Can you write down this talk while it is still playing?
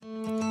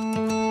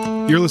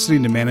You're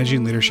listening to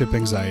Managing Leadership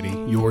Anxiety,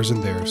 Yours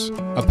and Theirs,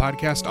 a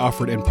podcast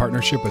offered in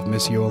partnership with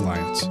Missio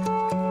Alliance.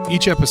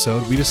 Each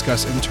episode, we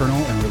discuss internal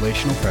and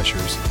relational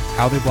pressures,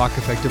 how they block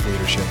effective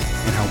leadership,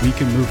 and how we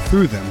can move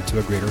through them to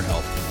a greater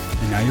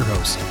health. And now your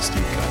host,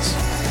 Steve Cuss.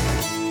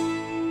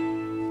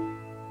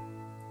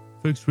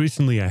 Folks,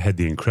 recently I had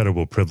the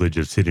incredible privilege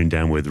of sitting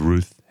down with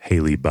Ruth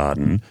Haley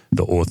Barton,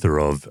 the author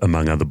of,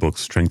 among other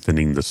books,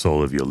 Strengthening the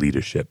Soul of Your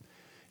Leadership.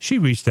 She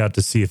reached out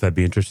to see if I'd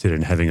be interested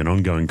in having an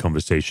ongoing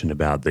conversation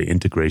about the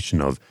integration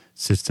of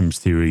systems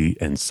theory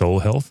and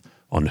soul health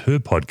on her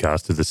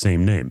podcast of the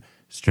same name,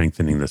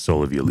 Strengthening the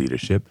Soul of Your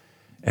Leadership.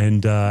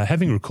 And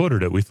having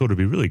recorded it, we thought it'd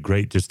be really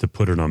great just to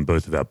put it on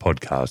both of our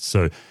podcasts.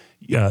 So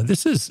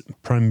this is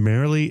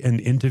primarily an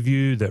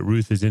interview that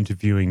Ruth is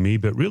interviewing me,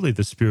 but really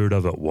the spirit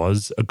of it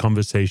was a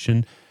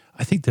conversation.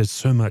 I think there's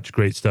so much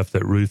great stuff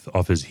that Ruth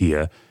offers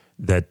here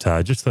that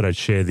just thought I'd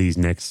share these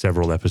next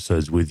several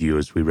episodes with you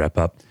as we wrap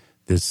up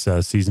this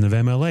season of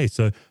MLA.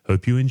 So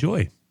hope you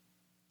enjoy.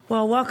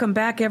 Well, welcome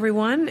back,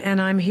 everyone. And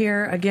I'm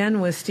here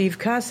again with Steve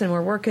Cuss, and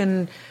we're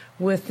working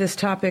with this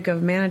topic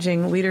of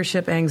managing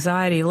leadership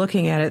anxiety,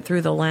 looking at it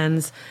through the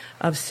lens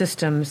of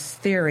systems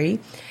theory.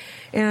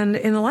 And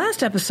in the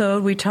last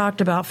episode, we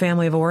talked about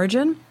family of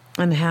origin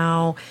and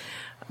how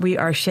we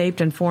are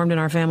shaped and formed in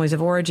our families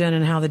of origin,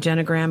 and how the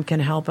genogram can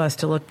help us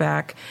to look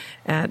back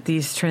at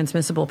these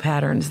transmissible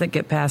patterns that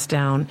get passed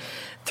down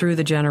through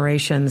the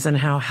generations, and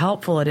how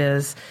helpful it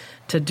is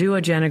to do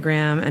a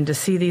genogram and to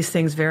see these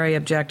things very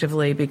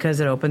objectively, because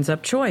it opens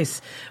up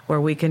choice where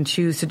we can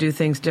choose to do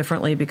things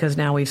differently because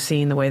now we've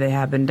seen the way they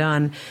have been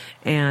done,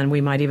 and we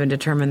might even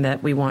determine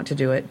that we want to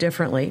do it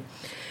differently.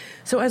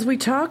 So as we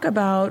talk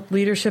about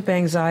leadership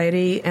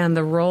anxiety and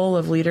the role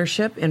of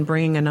leadership in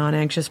bringing a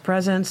non-anxious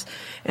presence,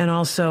 and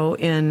also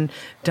in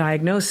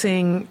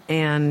diagnosing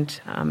and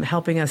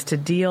helping us to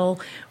deal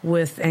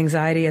with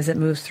anxiety as it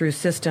moves through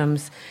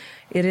systems,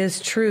 it is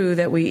true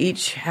that we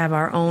each have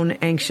our own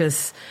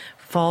anxious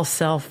false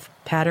self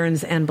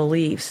patterns and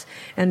beliefs.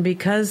 And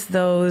because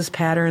those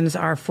patterns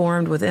are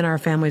formed within our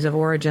families of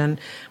origin,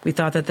 we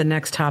thought that the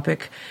next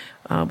topic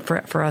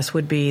for us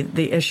would be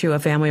the issue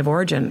of family of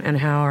origin, and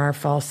how our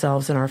false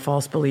selves and our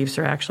false beliefs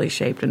are actually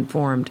shaped and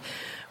formed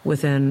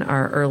within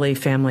our early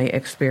family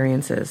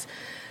experiences.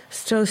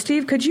 So,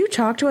 Steve, could you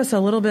talk to us a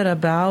little bit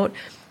about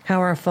how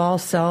our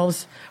false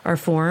selves are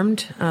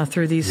formed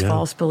through these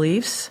false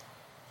beliefs?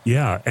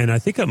 Yeah, and I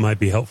think it might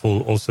be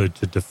helpful also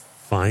to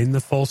define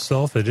the false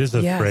self. It is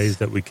a phrase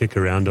that we kick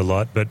around a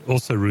lot, but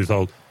also, Ruth,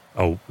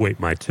 I'll wait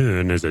my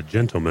turn as a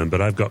gentleman,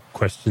 but I've got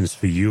questions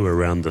for you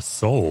around the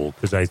soul,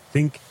 because I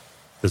think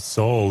the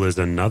soul is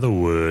another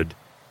word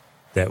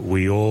that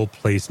we all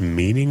place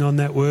meaning on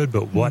that word,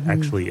 but what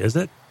actually is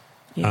it?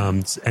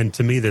 Yeah. And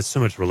to me, there's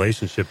so much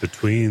relationship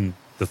between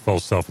the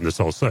false self and the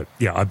soul. So,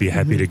 I'd be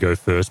happy to go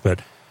first,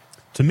 but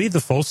to me, the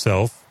false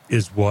self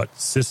is what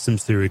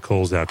systems theory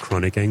calls our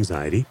chronic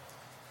anxiety.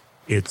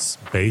 It's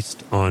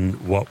based on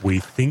what we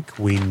think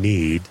we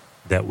need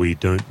that we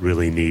don't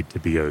really need to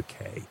be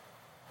okay.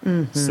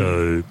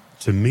 So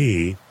to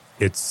me,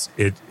 it's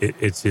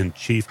in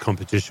chief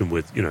competition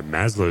with,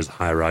 Maslow's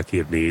hierarchy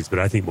of needs, but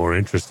I think more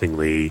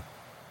interestingly,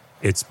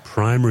 its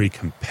primary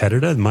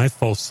competitor, my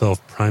false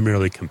self,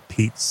 primarily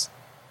competes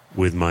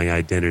with my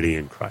identity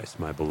in Christ,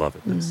 my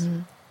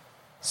belovedness.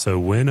 So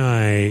when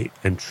I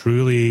am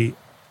truly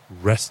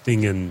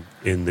resting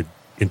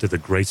into the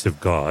grace of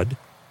God,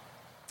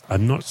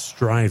 I'm not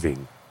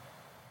striving.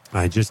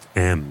 I just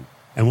am.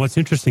 And what's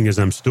interesting is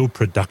I'm still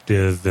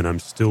productive and I'm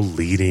still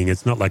leading.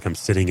 It's not like I'm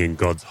sitting in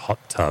God's hot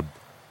tub,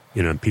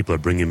 and people are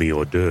bringing me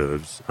hors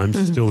d'oeuvres. I'm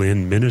still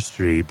in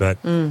ministry, but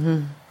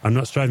I'm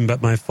not striving.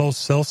 But my false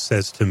self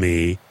says to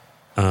me,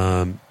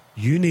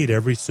 you need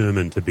every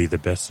sermon to be the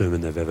best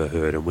sermon they've ever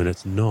heard. And when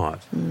it's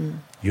not,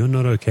 you're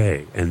not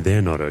okay and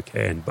they're not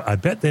okay. And I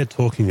bet they're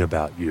talking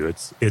about you.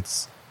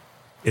 It's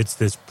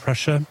this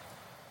pressure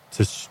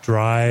to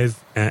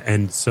strive.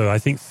 And so I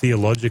think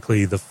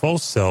theologically, the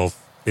false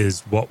self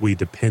is what we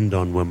depend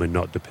on when we're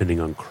not depending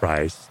on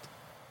Christ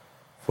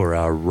for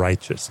our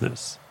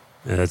righteousness.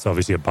 And that's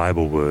obviously a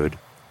Bible word.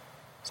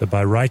 So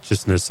by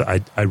righteousness,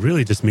 I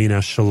really just mean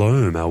our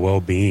shalom, our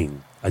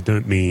well-being. I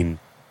don't mean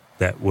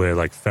that we're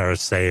like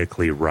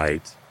pharisaically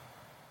right.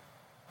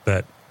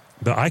 But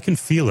I can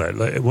feel it.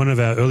 Like one of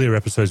our earlier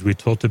episodes, we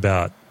talked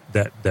about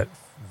that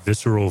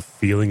visceral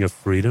feeling of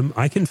freedom.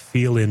 I can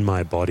feel in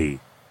my body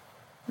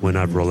when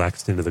I've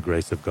relaxed into the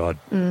grace of God.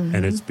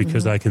 And it's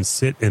because I can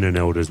sit in an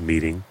elders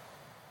meeting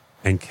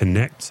and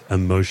connect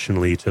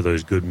emotionally to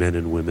those good men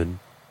and women.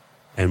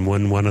 And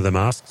when one of them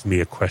asks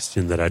me a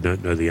question that I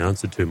don't know the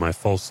answer to, my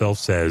false self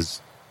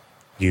says,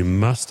 you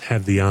must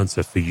have the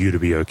answer for you to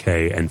be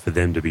okay and for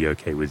them to be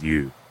okay with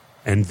you,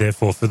 and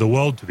therefore for the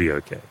world to be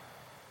okay.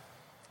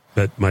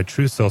 But my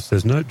true self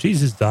says, no,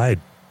 Jesus died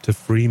to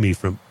free me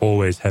from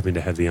always having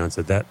to have the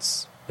answer.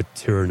 That's a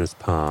tyrannous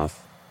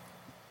path.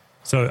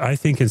 So I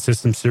think in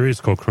systems theory,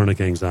 it's called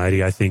chronic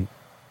anxiety. I think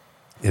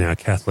in our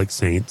Catholic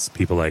saints,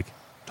 people like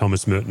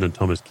Thomas Merton and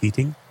Thomas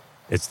Keating,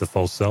 it's the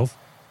false self.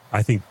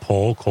 I think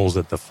Paul calls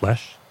it the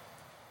flesh.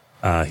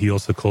 He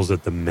also calls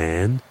it the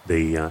man,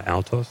 the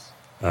autos,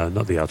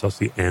 not the autos,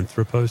 the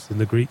anthropos in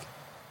the Greek.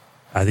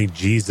 I think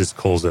Jesus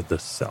calls it the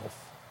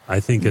self. I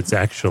think it's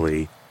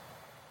actually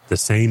the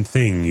same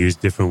thing,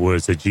 used different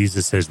words. That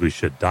Jesus says we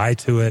should die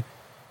to it.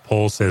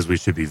 Paul says we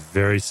should be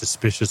very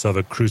suspicious of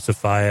it,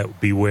 crucify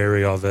it, be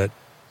wary of it.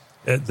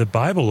 The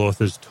Bible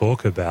authors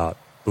talk about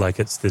like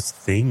it's this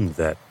thing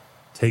that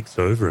takes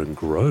over and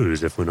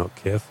grows if we're not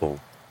careful.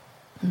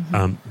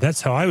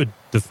 That's how I would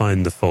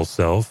define the false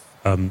self.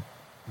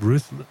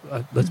 Ruth,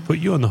 let's put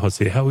you on the hot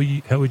seat. How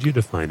would you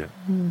define it?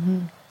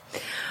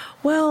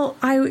 Well,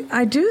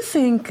 I do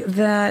think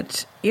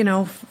that,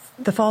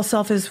 the false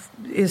self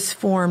is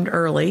formed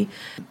early.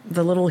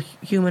 The little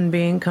human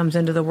being comes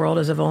into the world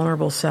as a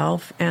vulnerable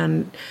self,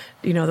 and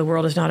the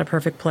world is not a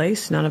perfect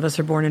place. None of us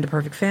are born into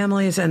perfect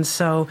families, and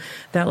so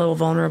that little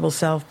vulnerable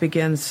self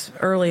begins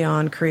early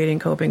on creating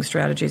coping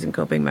strategies and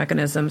coping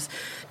mechanisms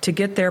to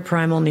get their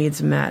primal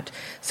needs met.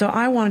 So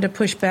I wanted to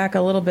push back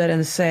a little bit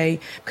and say,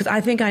 because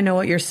I think I know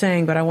what you're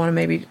saying, but I want to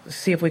maybe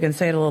see if we can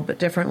say it a little bit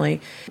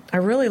differently. I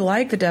really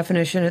like the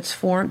definition.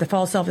 The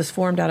false self is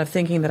formed out of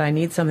thinking that I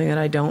need something that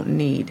I don't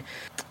need.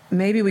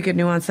 Maybe we could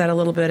nuance that a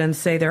little bit and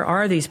say there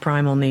are these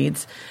primal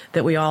needs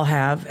that we all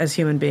have as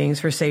human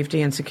beings for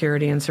safety and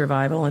security and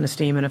survival and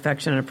esteem and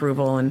affection and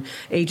approval and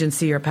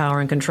agency or power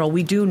and control.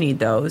 We do need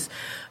those.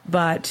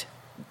 But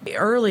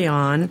early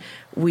on,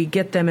 we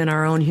get them in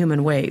our own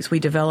human ways. We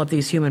develop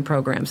these human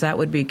programs. That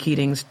would be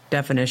Keating's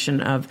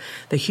definition of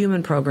the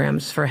human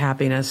programs for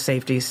happiness,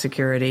 safety,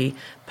 security,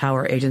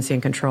 power, agency,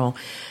 and control.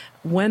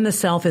 When the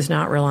self is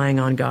not relying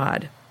on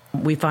God,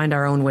 we find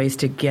our own ways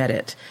to get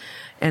it.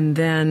 And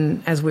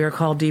then as we are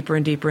called deeper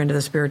and deeper into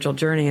the spiritual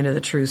journey, into the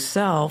true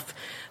self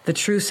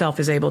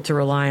is able to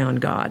rely on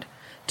God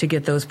to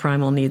get those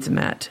primal needs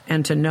met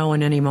and to know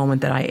in any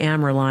moment that I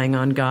am relying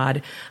on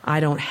God.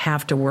 I don't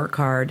have to work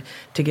hard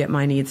to get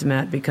my needs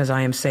met because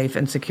I am safe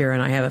and secure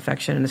and I have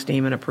affection and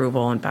esteem and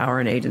approval and power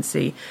and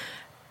agency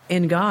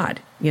in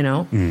God,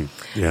 Yeah,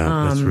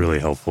 that's really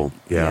helpful.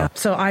 Yeah.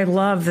 So I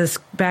love this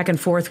back and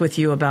forth with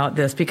you about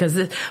this because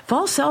the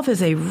false self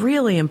is a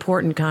really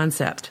important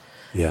concept.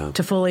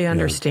 To fully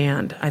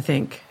understand, I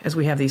think, as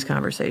we have these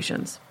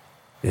conversations.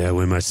 Yeah,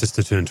 when my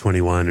sister turned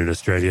 21 in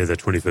Australia, their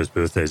 21st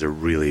birthday is a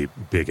really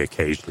big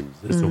occasion.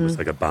 It's almost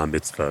like a bar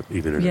mitzvah,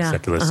 even in a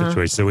secular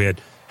situation. So we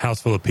had a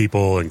house full of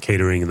people and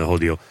catering and the whole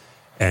deal.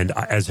 And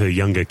as her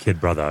younger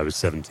kid brother, I was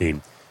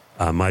 17,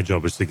 my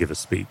job was to give a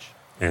speech.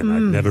 And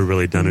I'd never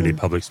really done any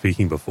public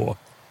speaking before.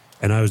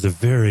 And I was a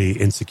very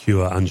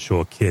insecure,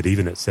 unsure kid,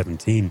 even at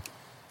 17,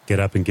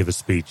 get up and give a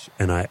speech.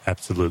 And I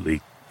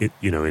absolutely,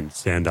 in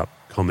stand-up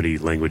comedy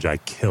language, I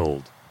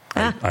killed.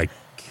 I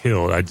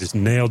killed. I just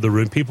nailed the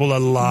room. People are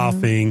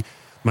laughing.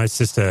 My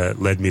sister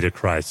led me to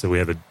Christ, so we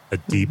have a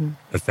deep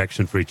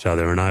affection for each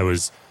other. And I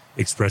was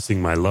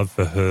expressing my love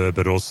for her,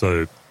 but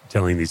also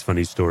telling these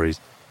funny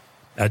stories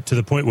to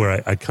the point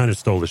where I kind of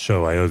stole the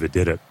show. I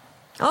overdid it.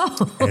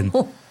 And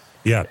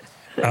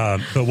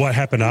but what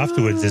happened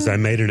afterwards is I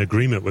made an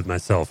agreement with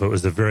myself. It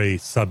was a very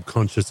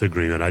subconscious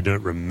agreement. I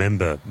don't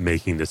remember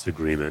making this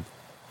agreement,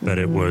 but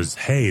it was,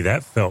 hey,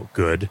 that felt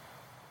good.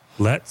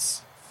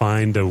 Let's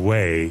find a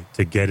way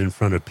to get in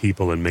front of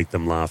people and make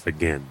them laugh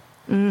again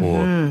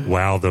or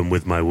wow them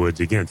with my words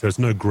again. So it's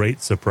no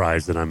great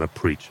surprise that I'm a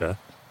preacher,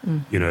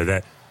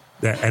 that,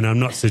 and I'm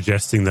not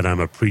suggesting that I'm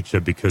a preacher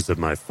because of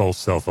my false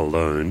self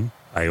alone.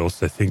 I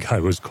also think I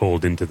was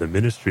called into the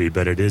ministry,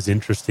 but it is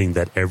interesting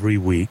that every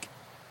week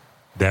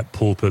that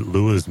pulpit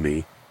lures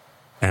me.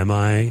 Am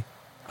I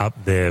up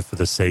there for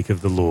the sake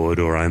of the Lord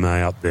or am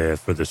I up there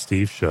for the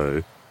Steve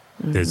show?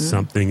 There's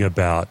something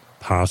about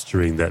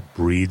pastoring that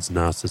breeds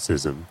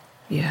narcissism.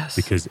 Yes.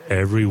 Because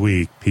every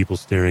week people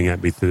staring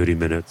at me 30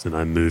 minutes and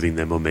I'm moving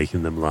them or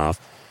making them laugh.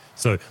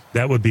 So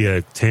that would be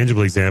a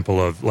tangible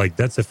example of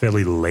that's a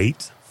fairly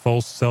late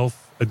false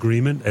self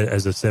agreement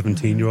as a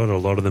 17-year-old. A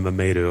lot of them are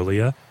made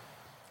earlier,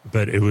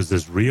 but it was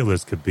as real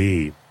as could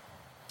be.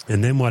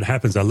 And then what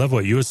happens, I love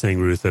what you were saying,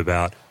 Ruth,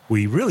 about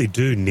we really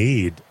do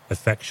need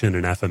affection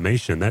and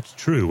affirmation. That's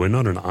true. We're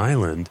not an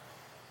island.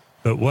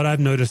 But what I've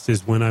noticed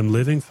is when I'm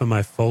living for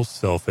my false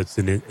self, it's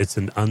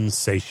an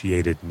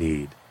unsatiated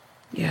need.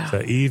 Yeah.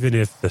 So even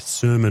if the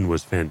sermon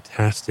was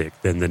fantastic,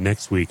 then the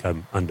next week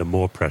I'm under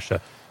more pressure.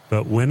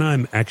 But when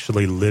I'm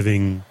actually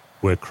living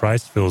where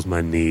Christ fills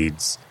my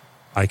needs,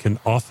 I can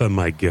offer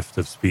my gift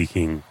of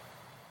speaking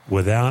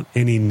without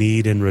any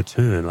need in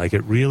return.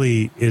 It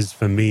really is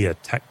for me a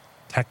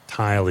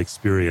tactile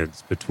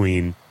experience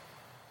between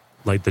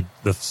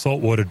the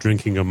saltwater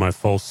drinking of my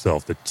false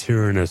self, the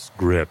tyrannous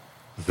grip,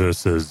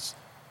 versus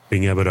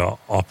being able to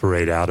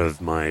operate out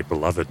of my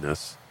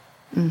belovedness.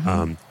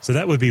 So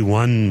that would be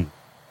one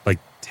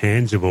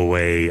tangible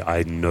way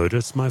I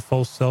notice my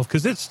false self,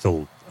 because it's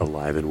still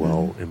alive and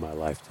well in my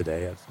life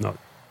today. It's not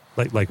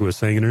like we were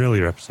saying in an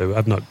earlier episode.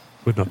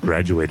 We've not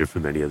graduated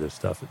from any of this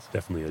stuff. It's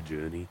definitely a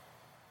journey.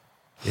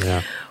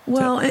 Yeah.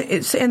 Well,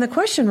 and the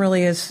question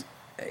really is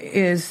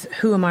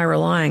who am I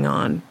relying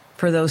on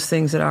for those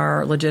things that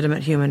are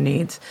legitimate human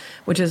needs,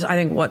 which is, I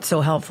think, what's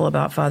so helpful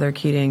about Father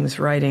Keating's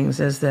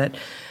writings is that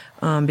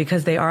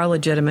because they are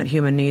legitimate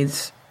human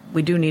needs,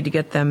 we do need to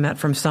get them met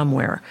from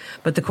somewhere.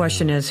 But the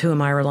question is, who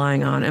am I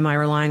relying on? Am I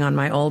relying on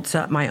my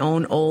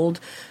own old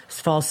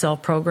false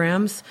self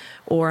programs,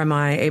 or am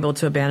I able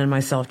to abandon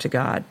myself to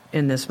God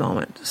in this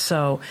moment?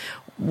 So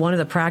one of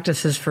the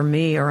practices for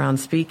me around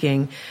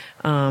speaking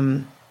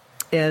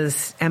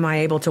is, am I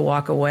able to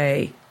walk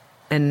away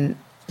and,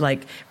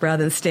 like,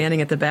 rather than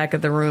standing at the back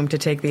of the room to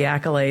take the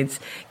accolades,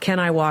 can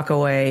I walk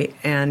away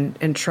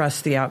and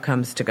trust the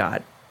outcomes to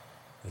God?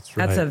 That's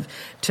right.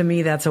 To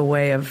me, that's a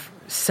way of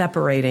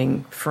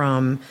separating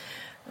from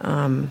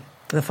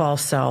the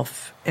false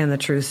self and the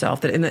true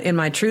self. That in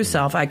my true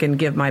self, I can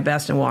give my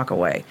best and walk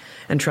away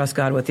and trust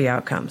God with the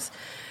outcomes.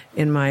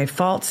 In my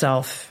false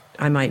self,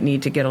 I might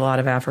need to get a lot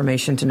of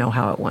affirmation to know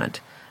how it went.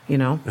 You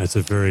know, I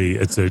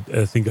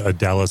think a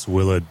Dallas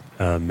Willard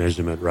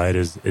measurement, right?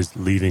 Is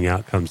leaving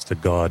outcomes to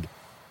God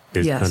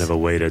is kind of a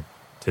way to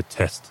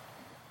test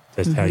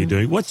how you're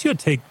doing. What's your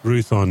take,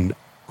 Ruth, on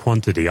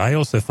quantity? I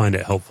also find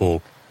it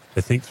helpful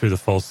to think through the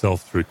false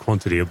self through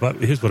quantity. But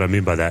here's what I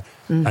mean by that.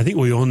 I think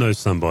we all know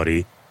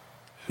somebody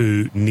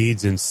who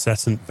needs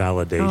incessant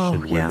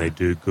validation when they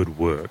do good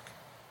work.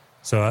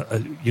 So,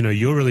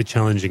 you're really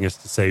challenging us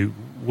to say,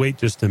 wait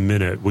just a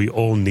minute, we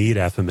all need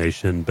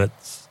affirmation, but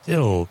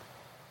still,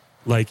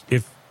 like,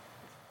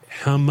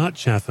 how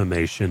much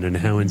affirmation and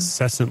how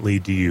incessantly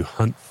do you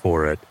hunt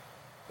for it?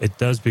 It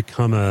does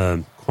become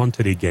a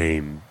quantity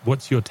game.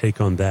 What's your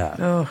take on that?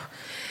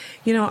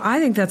 I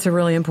think that's a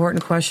really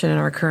important question in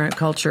our current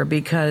culture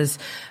because,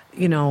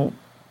 the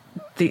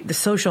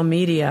social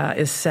media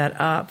is set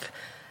up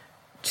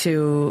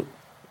to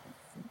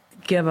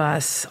give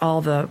us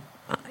all the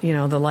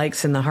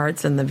likes and the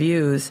hearts and the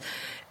views.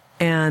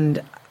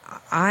 And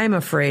I'm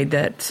afraid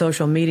that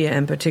social media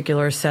in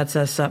particular sets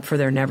us up for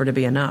there never to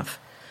be enough.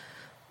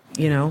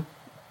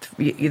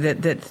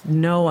 That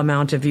no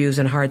amount of views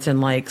and hearts and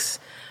likes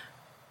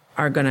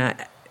are going to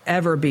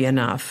ever be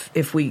enough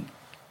if we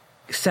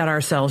set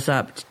ourselves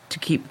up to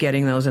keep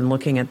getting those and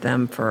looking at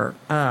them for,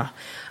 I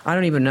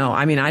don't even know.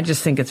 I mean, I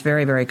just think it's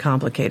very, very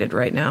complicated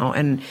right now.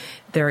 And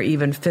there are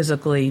even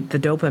physically the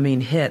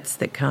dopamine hits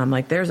that come.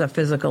 Like, there's a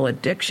physical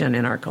addiction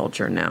in our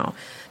culture now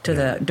to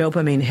the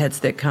dopamine hits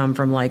that come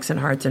from likes and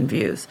hearts and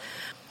views.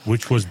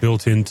 Which was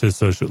built into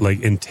social, like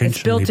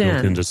intentionally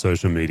built into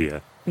social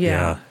media.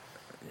 Yeah.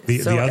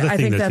 The other thing I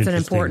think that's an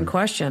important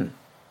question.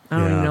 I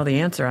don't even know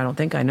the answer. I don't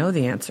think I know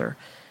the answer.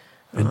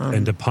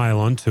 And to pile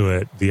onto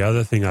it, the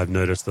other thing I've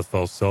noticed the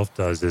false self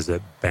does is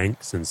it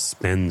banks and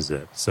spends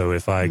it. So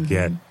if I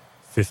get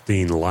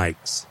 15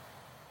 likes,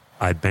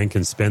 I bank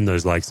and spend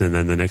those likes, and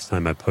then the next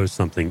time I post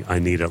something, I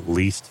need at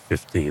least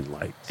 15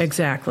 likes.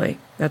 Exactly.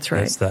 That's right.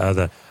 That's the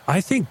other.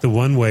 I think the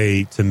one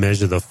way to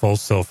measure the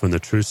false self from the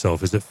true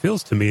self is it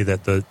feels to me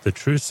that the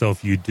true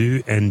self, you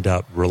do end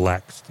up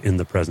relaxed in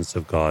the presence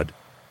of God.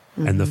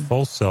 And the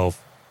false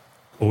self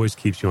always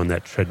keeps you on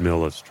that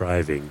treadmill of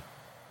striving.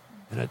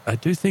 And I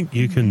do think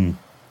you can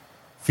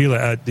feel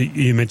it.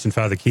 You mentioned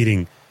Father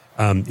Keating.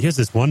 He has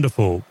this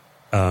wonderful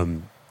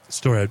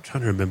story. I'm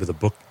trying to remember the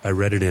book I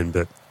read it in,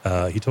 but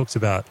he talks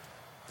about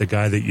the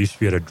guy that used to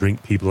be able to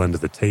drink people under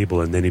the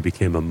table, and then he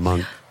became a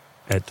monk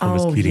at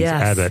Thomas Keating's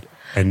Abbot,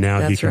 and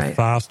now he can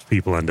fast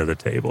people under the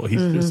table.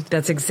 He's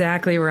that's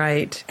exactly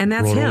right. And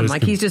that's him.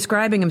 Like, he's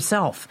describing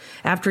himself.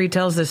 After he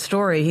tells this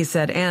story, he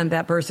said, and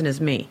that person is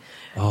me.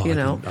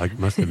 Oh, I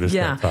must have missed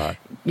that part.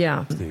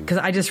 Yeah, because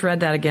I just read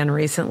that again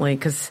recently,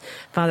 because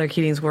Father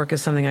Keating's work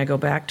is something I go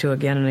back to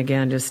again and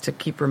again just to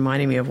keep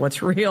reminding me of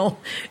what's real,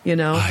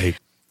 I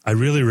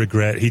really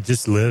regret, he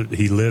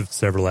lived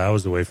several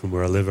hours away from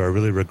where I live. I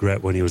really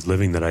regret when he was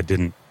living that I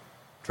didn't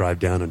drive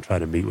down and try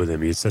to meet with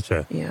him. He's such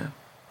a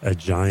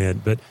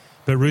giant. But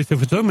Ruth, if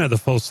we're talking about the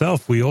false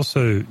self, we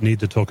also need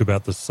to talk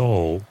about the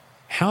soul.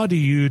 How do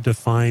you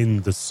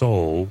define the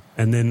soul?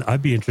 And then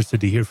I'd be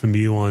interested to hear from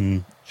you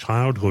on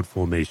childhood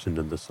formation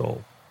in the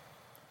soul.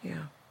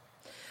 Yeah.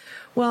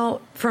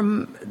 Well,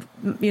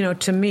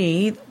 to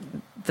me,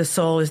 the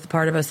soul is the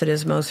part of us that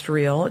is most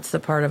real. It's the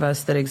part of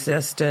us that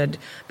existed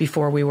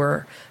before we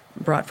were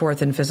brought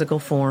forth in physical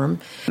form.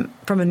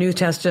 From a New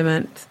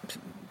Testament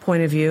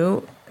point of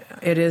view,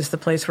 it is the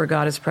place where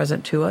God is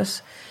present to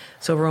us.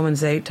 So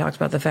Romans 8 talks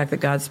about the fact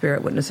that God's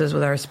Spirit witnesses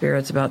with our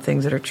spirits about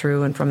things that are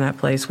true, and from that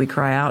place we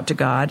cry out to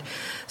God.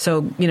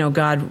 So,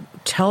 God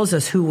tells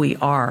us who we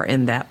are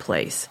in that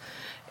place.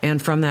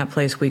 And from that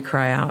place we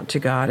cry out to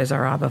God as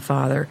our Abba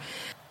Father.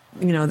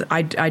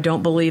 I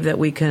don't believe that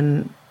we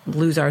can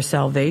lose our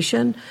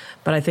salvation,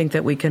 but I think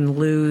that we can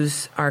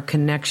lose our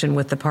connection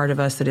with the part of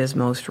us that is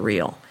most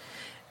real.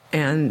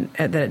 And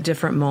at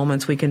different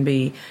moments we can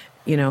be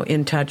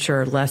in touch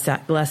or less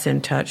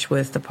in touch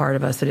with the part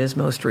of us that is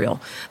most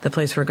real, the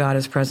place where God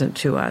is present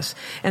to us.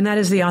 And that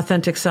is the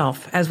authentic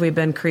self, as we've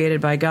been created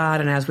by God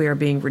and as we are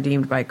being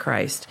redeemed by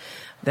Christ.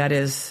 That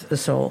is the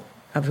soul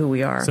of who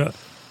we are. So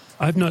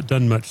I've not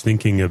done much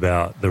thinking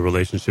about the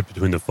relationship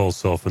between the false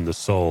self and the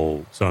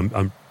soul, so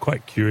I'm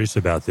quite curious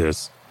about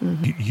this.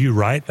 You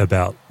write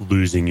about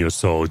losing your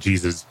soul.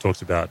 Jesus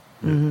talks about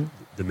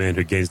the man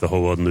who gains the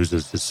whole world and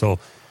loses his soul.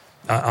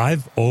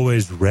 I've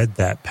always read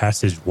that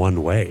passage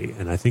one way,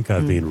 and I think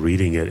I've been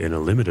reading it in a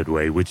limited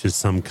way, which is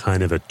some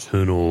kind of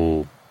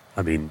eternal...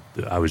 I mean,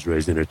 I was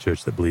raised in a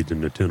church that believed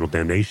in eternal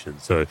damnation,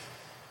 so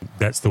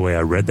that's the way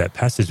I read that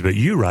passage. But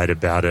you write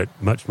about it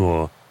much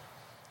more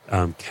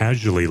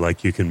casually,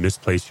 like you can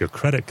misplace your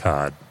credit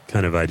card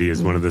kind of idea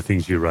is one of the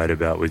things you write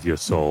about with your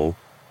soul.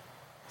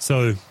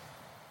 So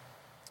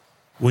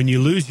when you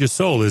lose your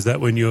soul, is that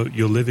when you're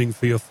living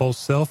for your false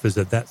self? Is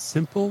it that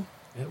simple?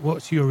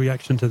 What's your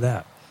reaction to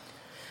that?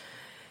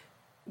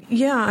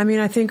 Yeah, I mean,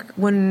 I think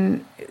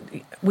when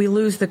we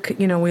lose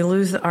we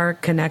lose our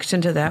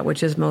connection to that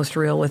which is most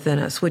real within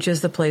us, which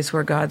is the place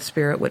where God's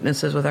Spirit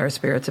witnesses with our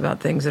spirits about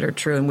things that are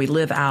true, and we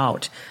live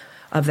out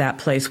of that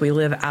place. We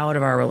live out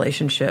of our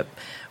relationship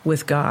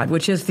with God,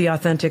 which is the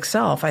authentic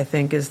self, I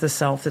think, is the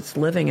self that's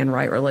living in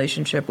right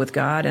relationship with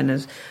God and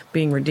is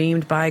being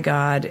redeemed by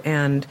God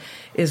and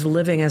is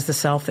living as the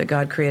self that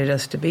God created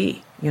us to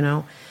be,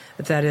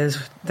 that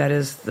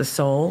is the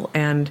soul,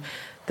 and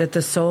that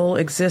the soul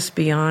exists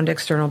beyond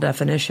external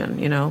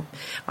definition,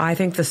 I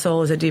think the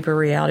soul is a deeper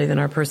reality than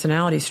our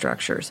personality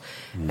structures,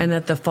 and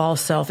that the false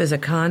self is a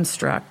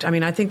construct. I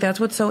mean, I think that's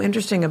what's so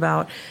interesting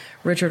about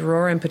Richard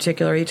Rohr in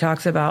particular. He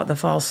talks about the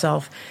false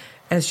self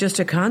as just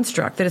a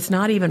construct, that it's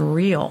not even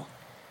real.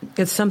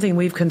 It's something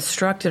we've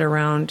constructed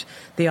around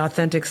the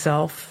authentic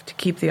self to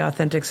keep the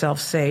authentic self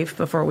safe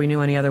before we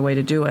knew any other way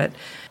to do it.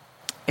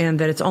 And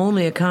that it's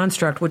only a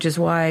construct, which is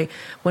why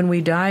when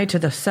we die to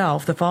the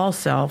self, the false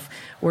self,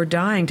 we're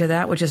dying to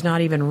that which is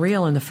not even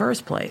real in the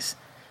first place.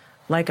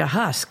 Like a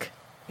husk,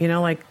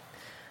 like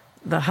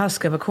the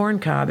husk of a corn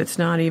cob. It's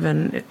not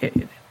even,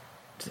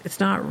 it's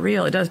not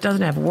real. It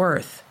doesn't have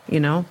worth,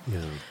 Yeah.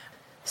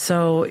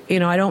 So,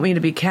 I don't mean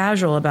to be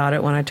casual about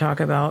it when I talk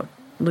about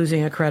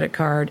losing a credit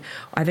card.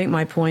 I think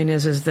my point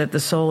is that the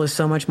soul is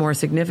so much more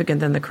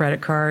significant than the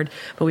credit card,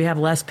 but we have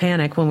less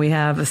panic when we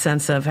have a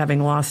sense of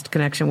having lost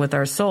connection with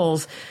our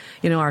souls.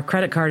 Our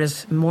credit card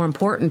is more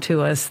important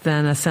to us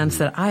than a sense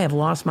that I have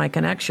lost my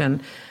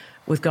connection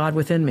with God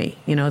within me,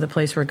 the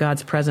place where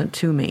God's present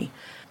to me.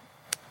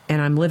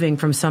 And I'm living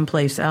from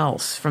someplace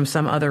else, from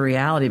some other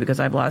reality, because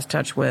I've lost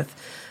touch with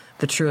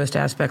the truest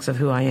aspects of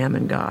who I am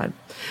in God.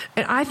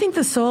 And I think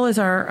the soul is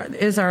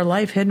our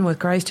life hidden with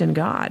Christ in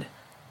God.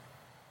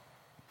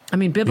 I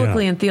mean,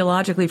 biblically and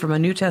theologically, from a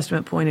New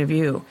Testament point of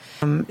view,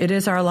 it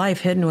is our life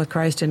hidden with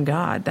Christ in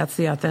God. That's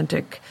the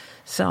authentic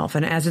self,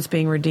 and as it's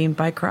being redeemed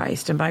by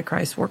Christ and by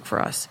Christ's work for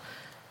us.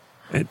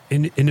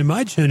 And in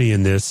my journey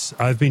in this,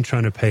 I've been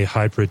trying to pay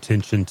hyper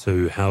attention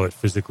to how it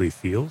physically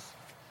feels.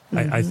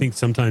 I think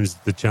sometimes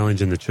the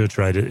challenge in the church,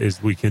 right,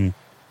 is we can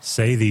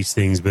say these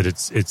things, but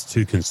it's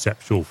too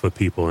conceptual for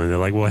people. And they're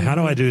like, well, how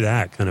do I do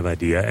that kind of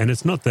idea? And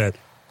it's not that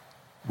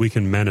we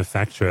can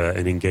manufacture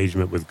an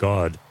engagement with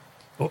God.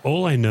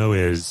 All I know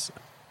is,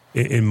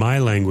 in my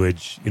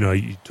language,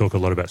 you talk a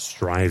lot about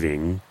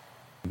striving.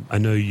 I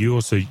know you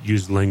also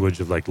use language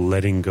of like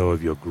letting go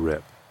of your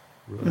grip.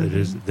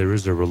 There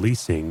is a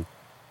releasing.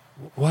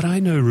 What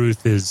I know,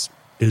 Ruth, is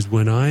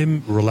when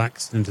I'm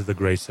relaxed into the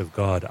grace of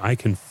God, I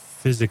can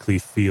physically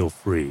feel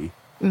free.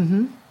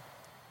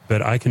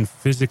 But I can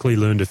physically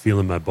learn to feel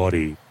in my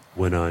body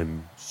when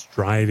I'm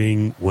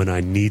striving, when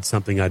I need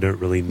something I don't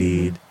really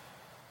need.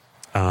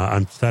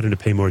 I'm starting to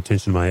pay more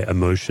attention to my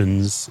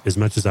emotions. As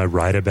much as I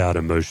write about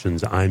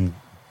emotions,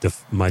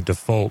 my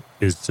default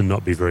is to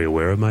not be very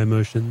aware of my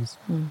emotions.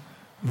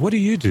 What do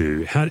you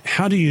do?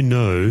 How do you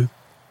know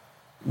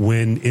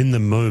when in the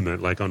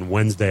moment, like on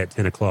Wednesday at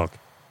 10 o'clock,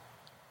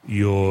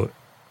 you're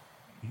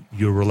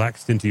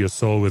relaxed into your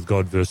soul with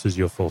God versus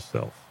your false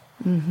self?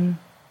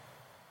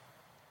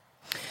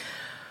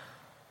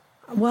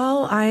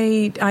 Well,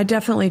 I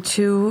definitely,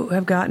 too,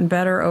 have gotten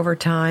better over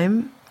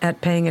time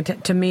at paying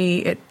attention. To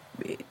me,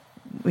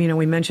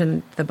 we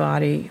mentioned the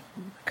body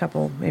a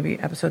couple, maybe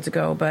episodes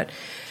ago, but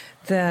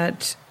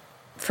that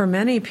for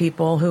many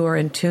people who are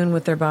in tune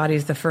with their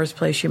bodies, the first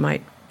place you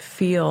might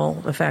feel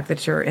the fact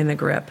that you're in the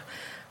grip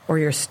or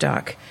you're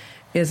stuck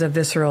is a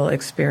visceral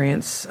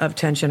experience of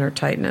tension or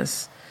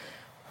tightness,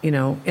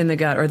 in the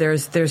gut, or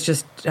there's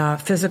just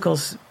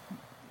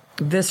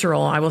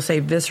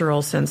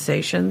visceral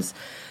sensations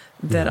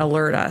that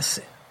alert us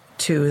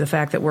to the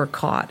fact that we're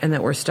caught and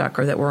that we're stuck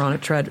or that we're on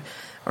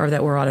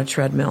a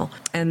treadmill.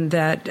 And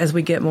that as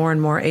we get more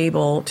and more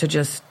able to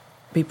just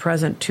be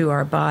present to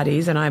our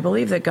bodies, and I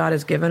believe that God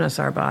has given us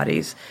our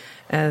bodies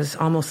as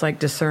almost like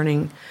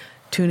discerning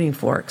tuning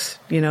forks,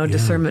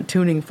 discernment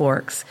tuning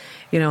forks.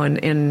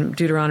 In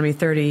Deuteronomy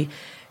 30,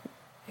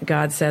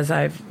 God says,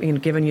 I've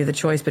given you the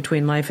choice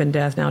between life and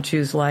death. Now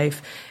choose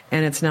life.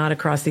 And it's not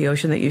across the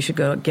ocean that you should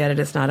go get it.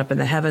 It's not up in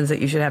the heavens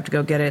that you should have to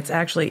go get it. It's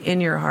actually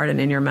in your heart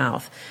and in your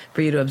mouth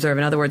for you to observe.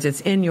 In other words,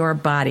 it's in your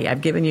body.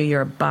 I've given you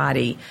your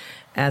body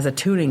as a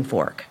tuning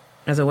fork,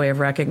 as a way of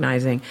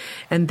recognizing.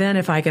 And then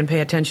if I can pay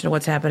attention to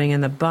what's happening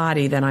in the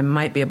body, then I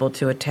might be able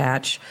to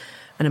attach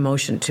an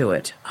emotion to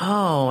it.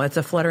 Oh, it's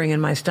a fluttering in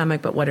my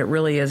stomach, but what it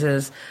really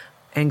is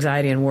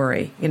anxiety and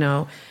worry,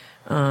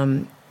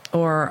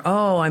 or,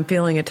 I'm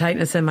feeling a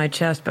tightness in my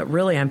chest, but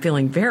really I'm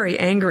feeling very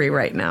angry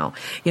right now,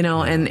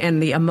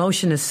 and the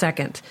emotion is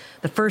second.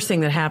 The first thing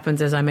that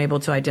happens is I'm able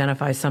to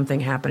identify something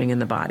happening in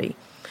the body,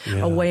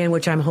 a way in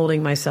which I'm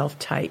holding myself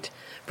tight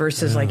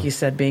versus, like you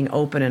said, being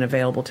open and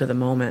available to the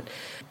moment.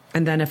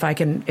 And then if I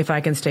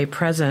can stay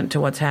present to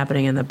what's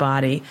happening in the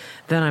body,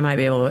 then I might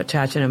be able to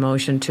attach an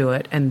emotion to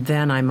it. And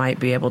then I might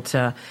be able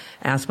to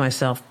ask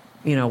myself,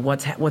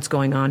 what's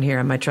going on here?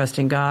 Am I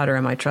trusting God, or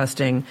am I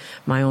trusting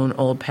my own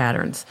old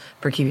patterns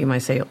for keeping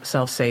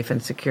myself safe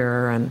and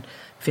secure and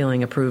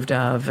feeling approved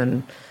of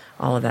and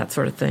all of that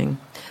sort of thing?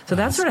 So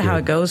that's sort of how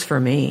it goes for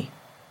me.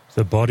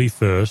 So body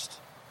first,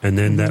 and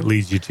then that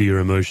leads you to your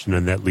emotion,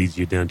 and that leads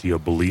you down to your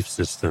belief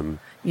system.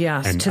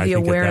 Yes, and to the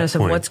awareness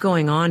of what's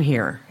going on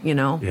here,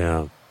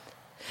 Yeah.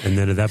 And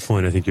then at that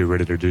point, I think you're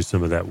ready to do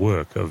some of that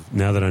work of,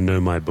 now that I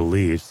know my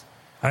beliefs.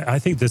 I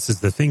think this is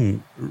the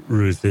thing,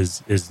 Ruth,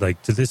 is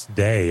like, to this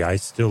day, I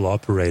still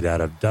operate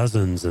out of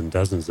dozens and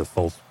dozens of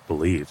false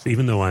beliefs.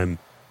 Even though I'm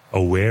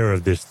aware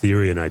of this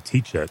theory and I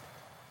teach it,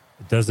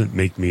 it doesn't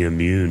make me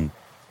immune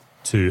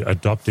to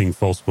adopting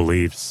false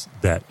beliefs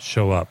that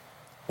show up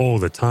all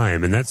the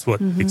time. And that's what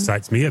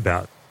excites me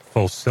about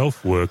false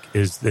self-work,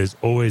 is there's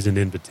always an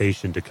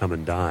invitation to come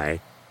and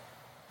die.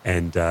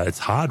 And it's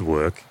hard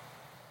work.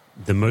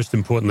 The most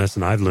important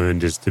lesson I've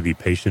learned is to be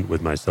patient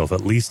with myself,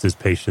 at least as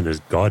patient as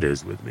God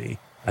is with me.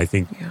 I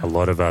think a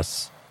lot of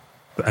us,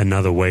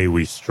 another way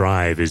we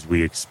strive is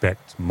we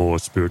expect more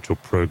spiritual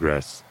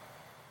progress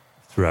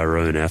through our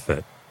own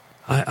effort.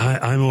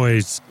 I'm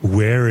always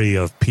wary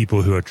of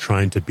people who are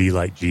trying to be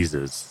like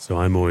Jesus. So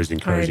I'm always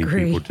encouraging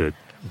people to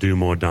do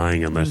more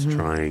dying and less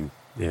trying.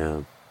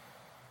 Yeah.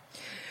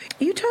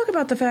 You talk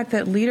about the fact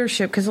that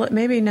leadership, because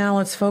maybe now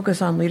let's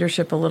focus on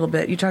leadership a little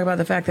bit. You talk about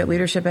the fact that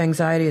leadership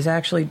anxiety is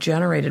actually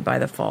generated by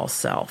the false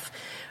self,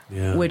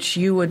 which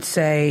you would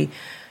say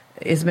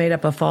is made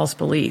up of false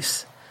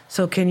beliefs.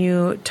 So can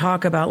you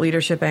talk about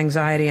leadership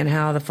anxiety and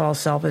how the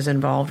false self is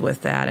involved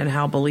with that, and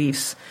how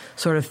beliefs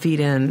sort of feed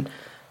in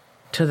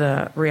to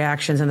the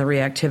reactions and the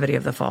reactivity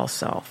of the false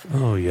self?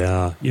 Oh,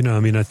 yeah.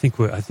 I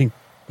think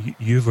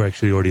you've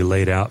actually already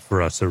laid out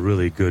for us a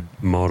really good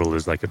model.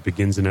 Is like, it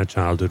begins in our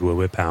childhood where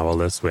we're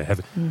powerless. We're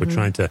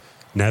trying to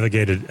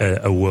navigate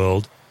a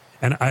world.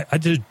 And I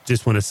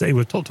just want to say,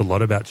 we've talked a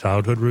lot about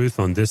childhood, Ruth,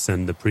 on this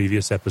and the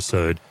previous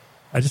episode.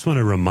 I just want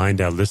to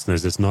remind our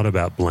listeners, it's not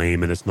about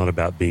blame, and it's not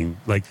about being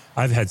like,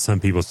 I've had some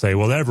people say,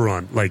 well,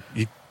 everyone,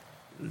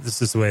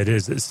 this is the way it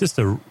is. It's just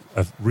a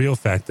real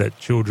fact that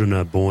children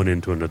are born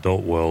into an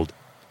adult world,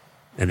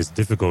 and it's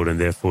difficult,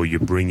 and therefore you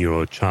bring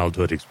your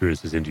childhood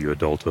experiences into your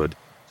adulthood.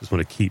 Just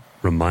want to keep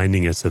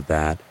reminding us of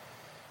that.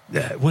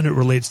 When it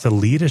relates to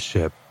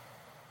leadership,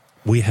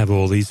 we have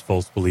all these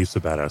false beliefs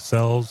about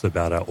ourselves,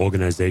 about our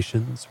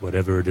organizations,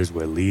 whatever it is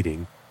we're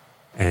leading.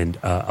 And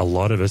a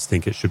lot of us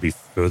think it should be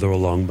further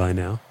along by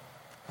now.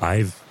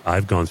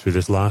 I've gone through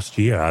this last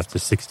year. After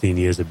 16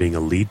 years of being a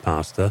lead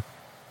pastor,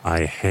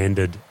 I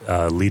handed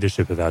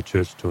leadership of our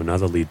church to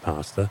another lead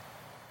pastor.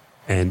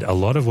 And a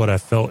lot of what I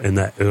felt in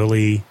that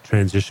early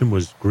transition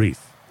was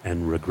grief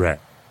and regret.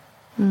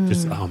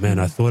 Just, oh man,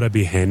 I thought I'd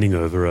be handing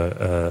over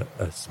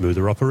a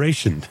smoother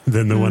operation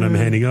than the one I'm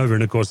handing over.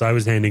 And of course, I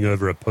was handing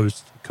over a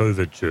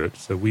post-COVID church.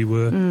 So we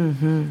were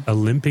a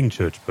limping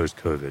church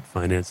post-COVID.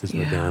 Finances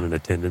were down and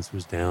attendance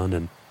was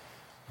down.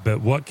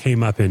 But what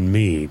came up in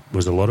me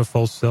was a lot of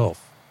false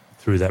self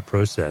through that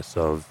process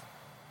of,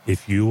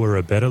 if you were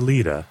a better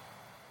leader,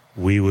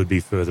 we would be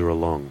further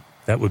along.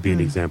 That would be an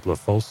example of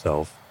false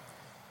self.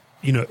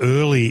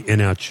 Early in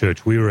our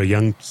church, we were a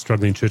young,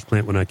 struggling church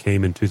plant when I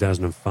came in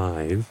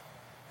 2005.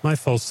 My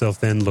false self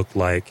then looked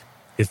like,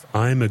 if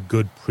I'm a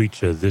good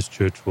preacher, this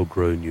church will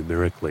grow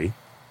numerically.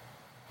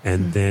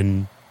 And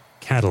then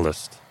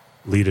Catalyst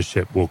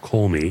leadership will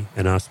call me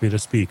and ask me to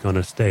speak on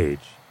a stage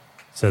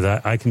so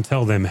that I can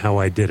tell them how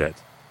I did it.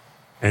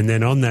 And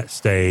then on that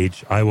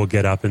stage, I will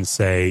get up and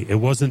say, it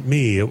wasn't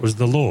me, it was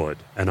the Lord.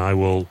 And I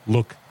will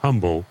look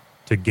humble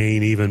to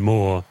gain even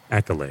more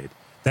accolade.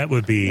 That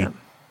would be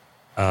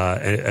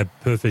a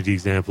perfect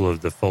example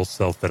of the false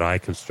self that I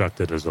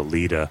constructed as a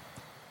leader.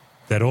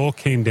 That all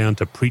came down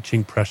to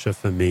preaching pressure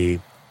for me,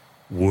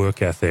 work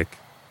ethic.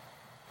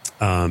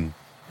 And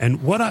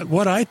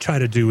what I try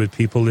to do with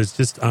people is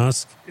just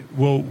ask,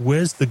 well,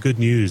 where's the good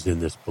news in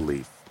this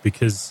belief?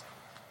 Because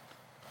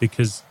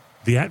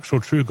the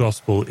actual true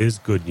gospel is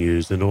good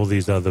news, and all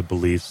these other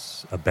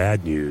beliefs are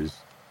bad news.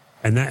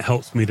 And that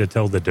helps me to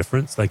tell the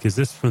difference. Like, is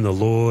this from the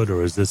Lord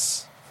or is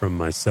this from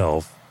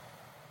myself?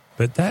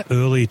 But that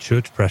early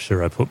church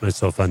pressure I put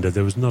myself under,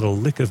 there was not a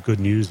lick of good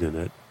news in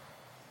it.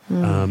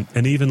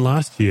 And even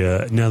last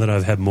year, now that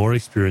I've had more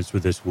experience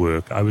with this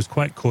work, I was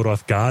quite caught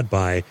off guard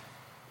by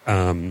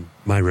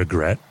my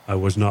regret. I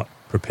was not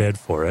prepared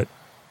for it.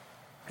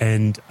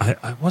 And I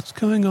what's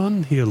going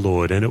on here,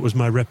 Lord? And it was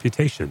my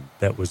reputation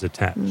that was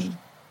attached.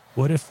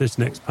 What if this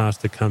next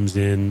pastor comes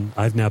in?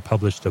 I've now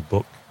published a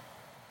book.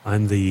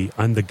 I'm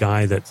the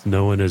guy that's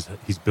known as,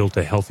 he's built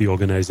a healthy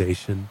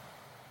organization.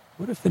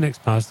 What if the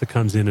next pastor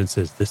comes in and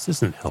says, this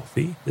isn't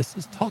healthy, this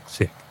is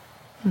toxic?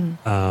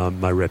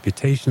 My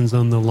reputation's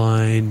on the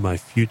line, my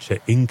future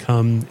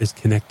income is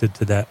connected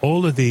to that.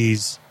 All of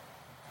these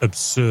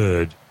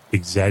absurd,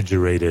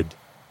 exaggerated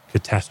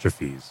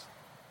catastrophes.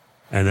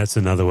 And that's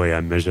another way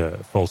I measure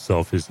false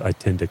self, is I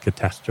tend to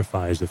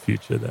catastrophize a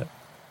future that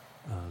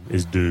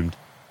is doomed.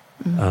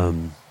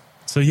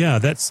 So yeah,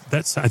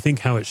 that's I think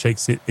how it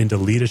shakes it into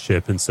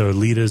leadership. And so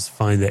leaders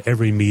find that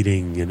every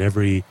meeting and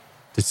every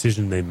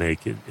decision they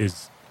make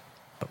is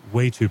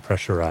way too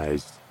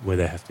pressurized, where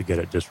they have to get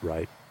it just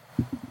right.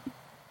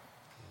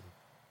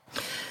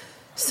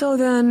 So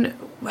then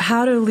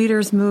how do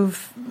leaders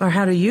move, or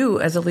how do you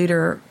as a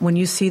leader, when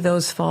you see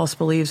those false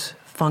beliefs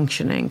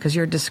functioning? Because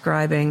you're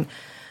describing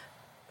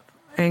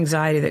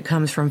anxiety that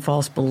comes from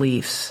false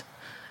beliefs,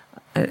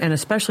 and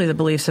especially the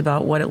beliefs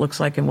about what it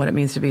looks like and what it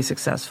means to be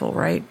successful,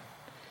 right?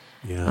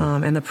 Yeah.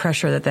 And the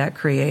pressure that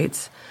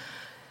creates.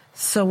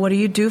 So what do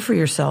you do for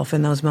yourself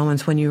in those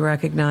moments when you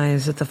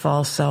recognize that the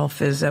false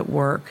self is at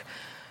work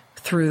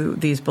through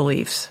these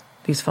beliefs,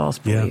 these false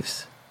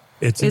beliefs?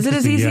 Is it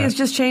as easy as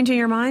just changing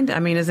your mind? I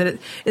mean, is it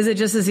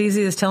just as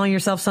easy as telling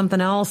yourself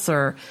something else,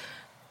 or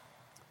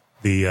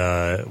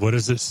what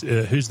is this?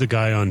 Who's the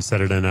guy on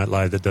Saturday Night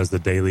Live that does the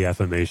daily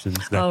affirmations?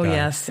 That guy.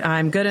 Yes,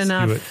 I'm good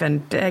enough,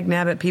 and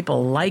dagnabbit,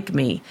 people like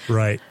me.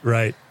 Right.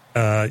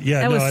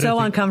 That was so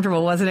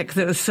uncomfortable, wasn't it? Because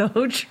it was so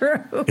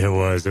true. It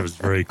was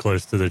very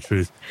close to the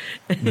truth.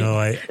 No,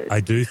 I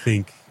do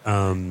think,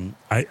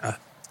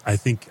 I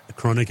think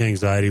chronic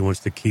anxiety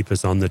wants to keep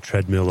us on the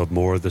treadmill of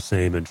more of the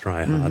same and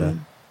try harder.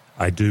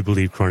 I do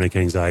believe chronic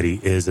anxiety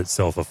is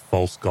itself a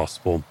false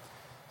gospel.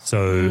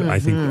 So I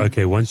think,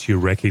 once you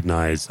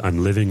recognize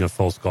I'm living a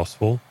false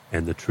gospel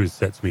and the truth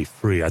sets me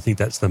free, I think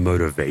that's the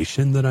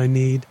motivation that I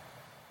need,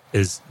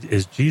 is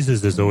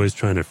Jesus is always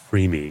trying to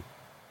free me.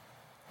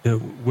 You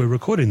know, we're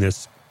recording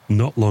this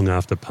not long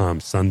after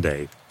Palm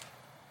Sunday,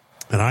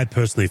 and I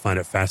personally find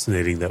it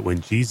fascinating that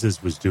when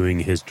Jesus was doing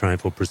his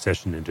triumphal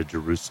procession into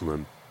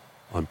Jerusalem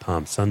on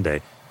Palm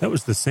Sunday, that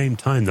was the same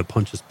time that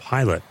Pontius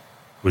Pilate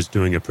was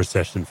doing a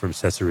procession from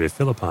Caesarea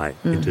Philippi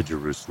into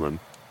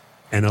Jerusalem.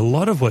 And a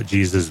lot of what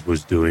Jesus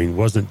was doing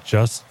wasn't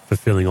just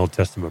fulfilling Old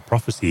Testament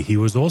prophecy. He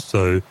was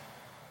also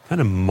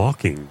kind of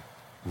mocking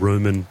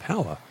Roman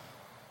power.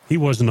 He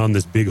wasn't on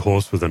this big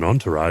horse with an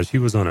entourage. He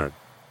was on a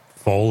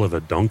foal of a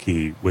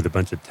donkey with a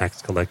bunch of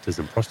tax collectors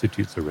and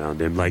prostitutes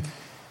around him.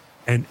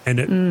 And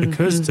it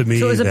occurs to me.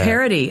 So it was a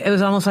parody. It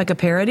was almost like a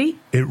parody?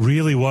 It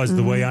really was.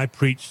 The way I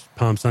preached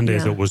Palm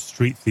Sundays, it was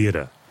street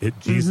theater.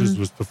 Jesus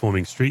was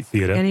performing street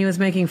theater. And he was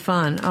making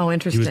fun. Oh,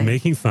 interesting. He was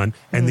making fun.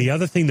 And the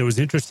other thing that was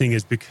interesting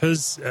is,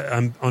 because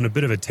I'm on a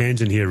bit of a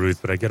tangent here, Ruth,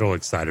 but I get all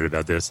excited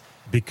about this.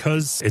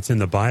 Because it's in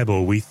the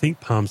Bible, we think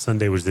Palm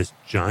Sunday was this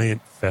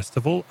giant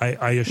festival.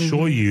 I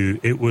assure you,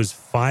 it was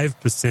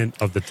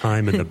 5% of the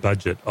time in the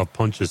budget of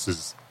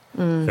Pontius's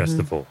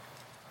festival.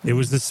 It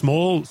was this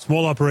small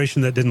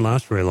operation that didn't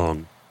last very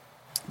long,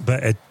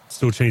 but it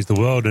still changed the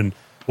world. And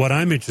what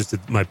I'm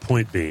interested, my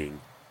point being,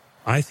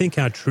 I think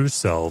our true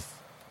self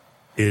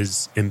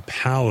is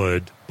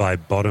empowered by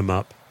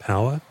bottom-up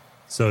power.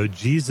 So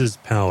Jesus'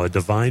 power,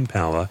 divine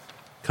power,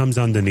 comes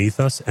underneath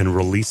us and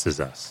releases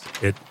us.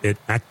 It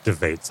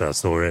activates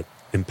us, or it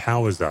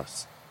empowers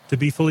us to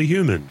be fully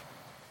human.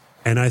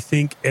 And I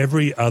think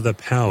every other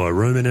power,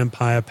 Roman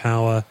Empire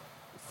power,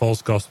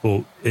 false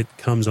gospel, it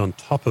comes on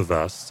top of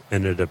us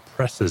and it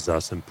oppresses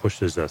us and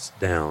pushes us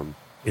down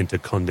into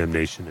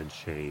condemnation and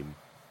shame.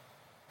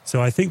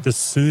 So I think the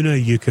sooner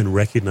you can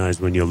recognize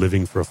when you're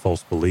living for a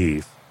false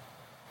belief,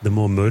 the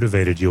more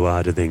motivated you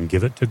are to then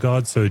give it to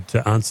God. So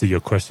to answer your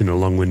question in a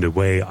long-winded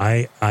way,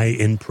 I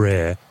in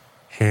prayer,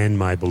 hand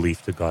my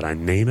belief to God. I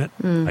name it.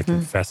 I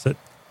confess it.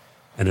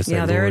 And I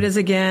say, there it is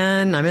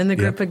again. I'm in the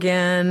grip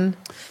again.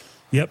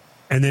 Yep.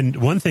 And then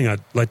one thing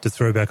I'd like to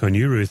throw back on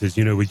you, Ruth, is,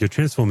 with your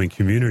Transforming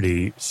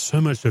Community, so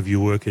much of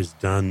your work is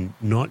done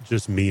not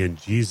just me and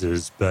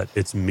Jesus, but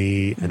it's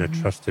me and a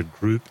trusted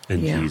group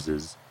and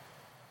Jesus.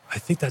 I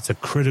think that's a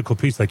critical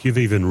piece. Like you've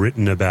even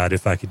written about,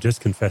 if I could just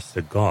confess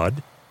to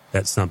God,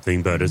 that's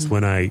something, but it's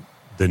when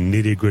the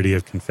nitty-gritty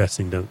of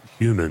confessing to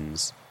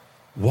humans.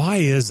 Why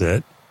is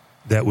it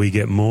that we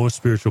get more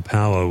spiritual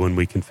power when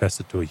we confess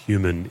it to a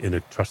human in a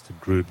trusted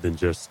group than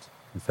just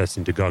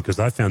confessing to God? Because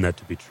I found that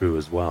to be true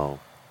as well.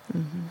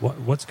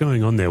 What's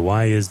going on there?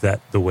 Why is that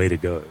the way to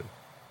go?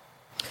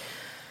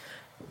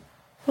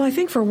 Well, I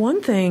think for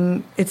one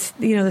thing, it's,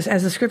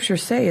 as the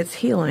scriptures say, it's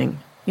healing.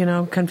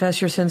 Confess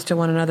your sins to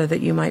one another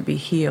that you might be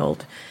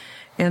healed.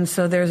 And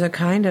so there's a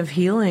kind of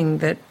healing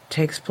that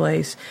takes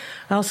place.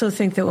 I also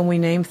think that when we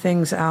name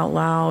things out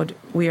loud,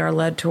 we are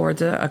led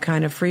towards a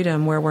kind of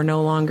freedom where we're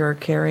no longer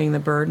carrying the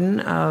burden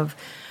of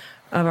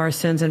our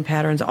sins and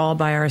patterns all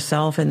by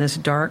ourselves in this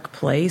dark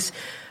place.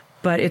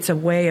 But it's a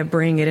way of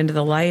bringing it into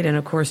the light. And,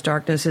 of course,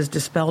 darkness is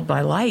dispelled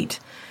by light.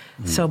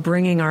 So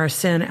bringing our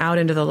sin out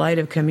into the light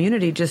of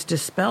community just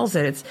dispels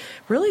it. It's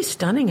really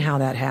stunning how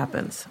that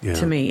happens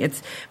to me.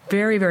 It's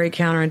very, very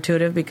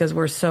counterintuitive because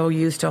we're so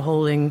used to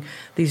holding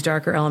these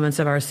darker elements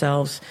of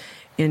ourselves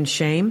in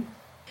shame.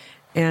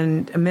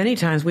 And many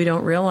times we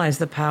don't realize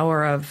the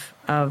power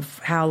of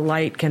how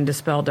light can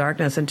dispel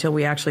darkness until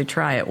we actually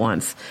try it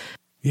once.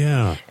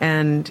 Yeah.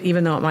 And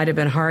even though it might have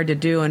been hard to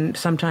do, and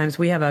sometimes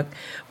we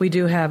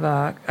do have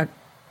a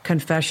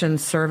confession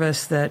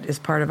service that is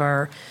part of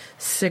our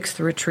 6th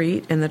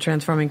retreat in the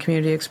Transforming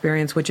Community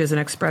Experience, which is an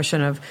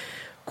expression of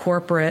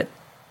corporate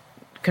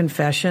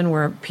confession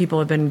where people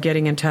have been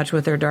getting in touch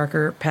with their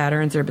darker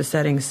patterns, their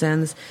besetting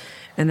sins,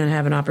 and then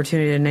have an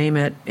opportunity to name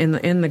it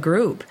in the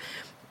group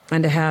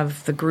and to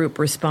have the group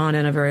respond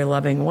in a very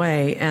loving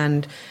way.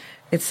 And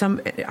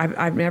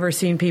I've never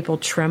seen people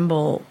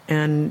tremble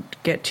and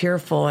get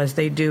tearful as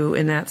they do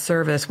in that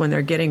service when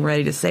they're getting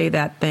ready to say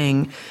that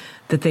thing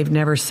that they've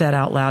never said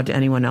out loud to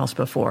anyone else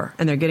before.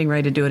 And they're getting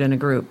ready to do it in a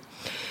group.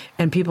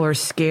 And people are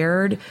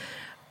scared,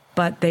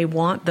 but they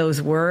want those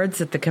words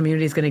that the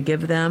community is going to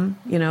give them,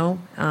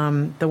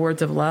 the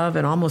words of love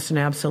and almost an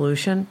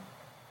absolution.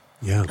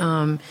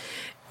 Yeah.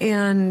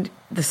 And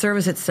the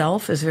service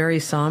itself is very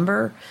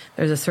somber.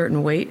 There's a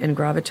certain weight and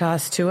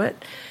gravitas to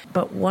it.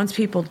 But once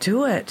people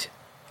do it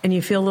and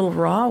you feel a little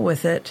raw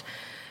with it,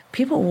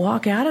 people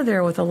walk out of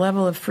there with a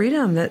level of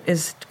freedom that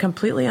is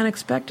completely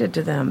unexpected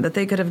to them, that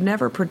they could have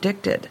never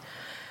predicted.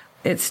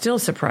 It still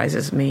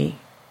surprises me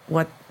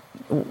what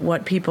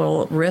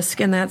people risk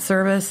in that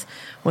service,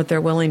 what they're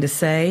willing to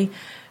say,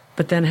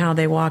 but then how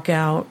they walk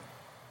out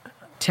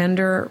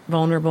tender,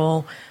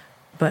 vulnerable,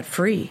 but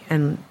free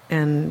and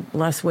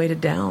less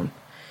weighted down.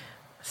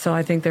 So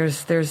I think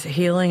there's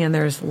healing and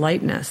there's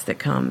lightness that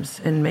comes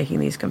in making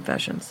these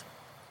confessions.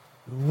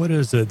 What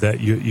is it that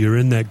you're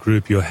in that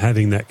group, you're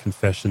having that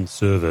confession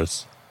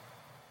service,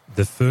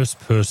 the first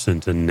person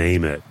to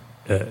name it,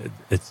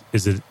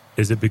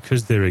 is it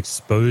because they're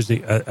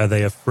exposing, are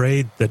they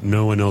afraid that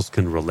no one else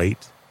can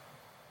relate?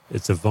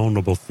 It's a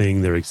vulnerable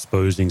thing, they're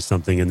exposing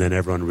something, and then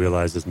everyone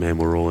realizes, man,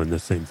 we're all in the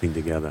same thing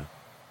together.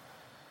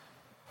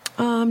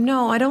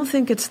 No, I don't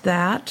think it's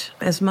that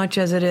as much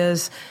as it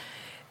is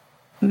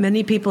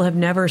many people have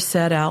never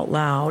said out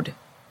loud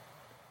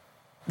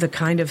the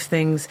kind of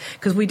things,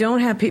 because we don't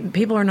have,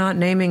 people are not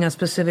naming a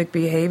specific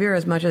behavior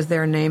as much as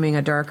they're naming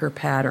a darker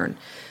pattern.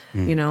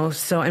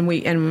 So,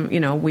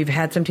 we've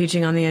had some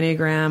teaching on the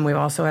Enneagram. We've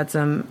also had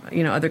some,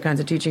 other kinds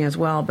of teaching as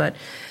well. But,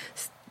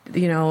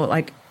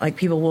 like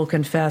people will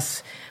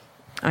confess,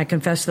 I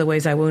confess the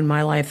ways I wound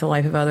my life, the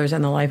life of others,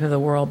 and the life of the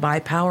world by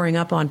powering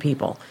up on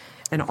people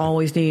and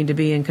always needing to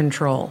be in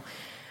control,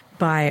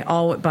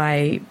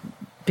 by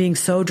being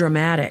so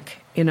dramatic,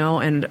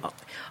 and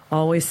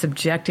always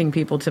subjecting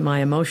people to my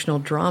emotional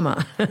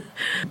drama,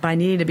 by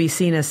needing to be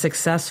seen as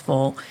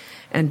successful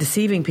and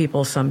deceiving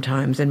people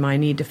sometimes in my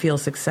need to feel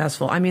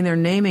successful. I mean, they're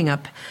naming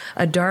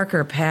a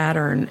darker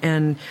pattern,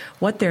 and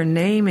what they're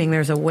naming,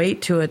 there's a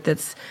weight to it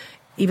that's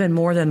even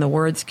more than the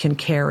words can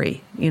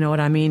carry. You know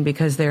what I mean?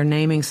 Because they're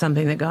naming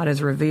something that God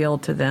has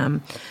revealed to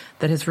them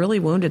that has really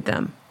wounded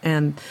them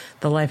and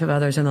the life of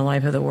others and the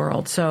life of the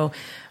world. So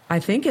I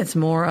think it's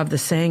more of the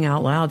saying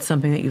out loud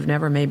something that you've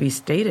never maybe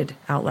stated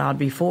out loud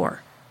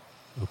before.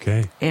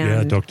 Okay.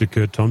 And, Dr.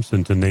 Kurt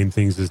Thompson, to name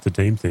things is to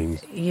tame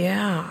things.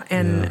 Yeah.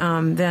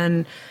 And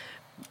then,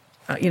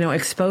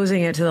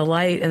 exposing it to the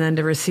light and then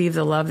to receive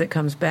the love that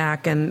comes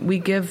back. And we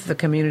give the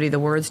community the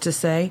words to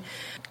say,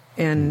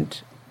 and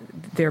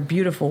they're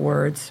beautiful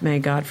words. May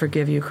God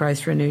forgive you,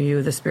 Christ renew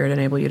you, the Spirit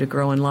enable you to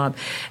grow in love.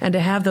 And to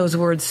have those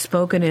words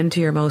spoken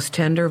into your most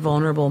tender,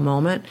 vulnerable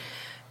moment,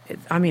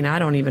 I mean, I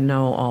don't even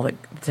know all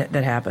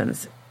that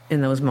happens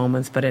in those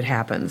moments, but it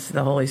happens.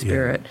 The Holy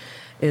Spirit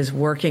is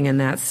working in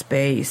that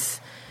space,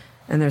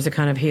 and there's a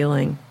kind of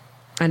healing.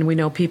 And we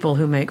know people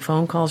who make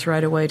phone calls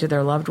right away to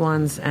their loved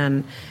ones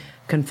and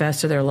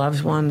confess to their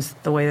loved ones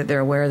the way that they're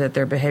aware that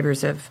their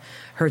behaviors have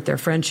hurt their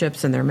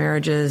friendships and their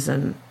marriages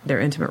and their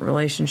intimate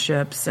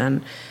relationships.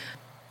 And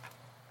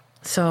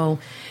so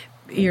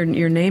you're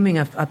naming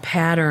a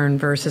pattern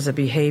versus a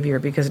behavior,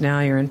 because now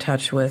you're in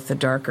touch with the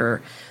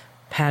darker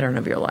pattern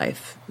of your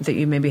life that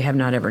you maybe have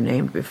not ever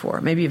named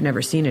before. Maybe you've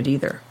never seen it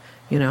either,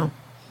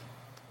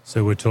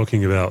 So we're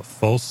talking about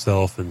false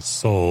self and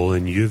soul,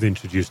 and you've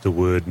introduced a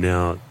word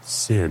now,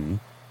 sin.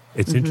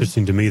 It's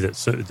interesting to me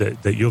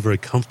that you're very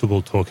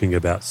comfortable talking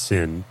about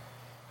sin,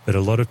 but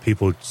a lot of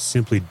people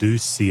simply do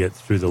see it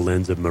through the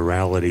lens of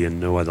morality and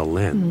no other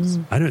lens.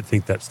 I don't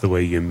think that's the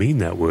way you mean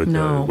that word,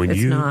 though. No,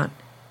 it's not.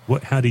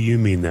 How do you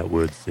mean that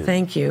word, sin?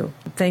 Thank you.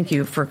 Thank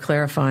you for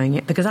clarifying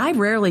it, because I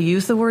rarely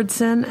use the word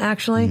sin,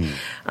 actually.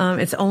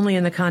 It's only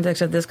in the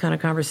context of this kind of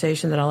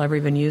conversation that I'll ever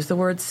even use the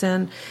word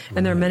sin.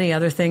 And there are many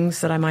other things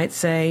that I might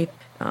say,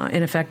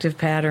 ineffective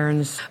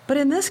patterns. But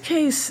in this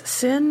case,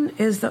 sin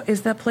is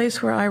that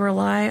place where I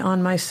rely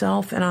on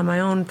myself and on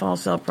my own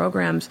false self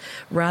programs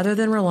rather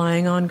than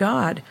relying on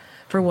God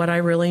for what I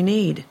really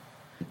need.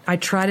 I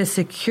try to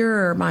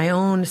secure my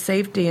own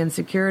safety and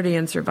security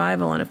and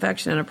survival and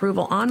affection and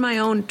approval on my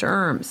own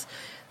terms.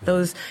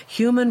 Those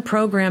human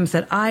programs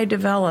that I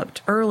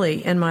developed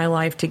early in my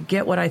life to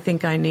get what I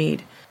think I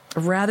need,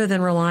 rather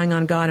than relying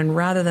on God and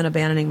rather than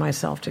abandoning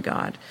myself to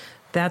God.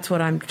 That's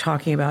what I'm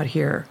talking about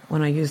here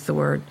when I use the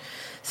word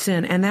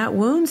sin. And that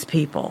wounds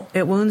people.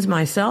 It wounds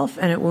myself,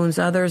 and it wounds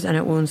others, and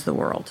it wounds the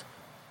world.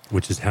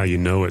 Which is how you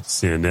know it's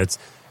sin. It's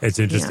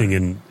interesting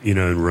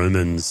in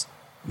Romans.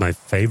 My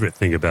favorite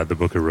thing about the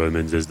book of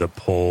Romans is that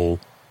Paul,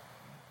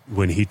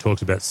 when he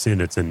talks about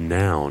sin, it's a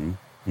noun,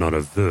 not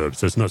a verb.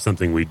 So it's not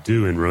something we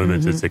do in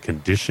Romans. It's a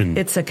condition.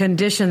 It's a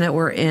condition that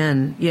we're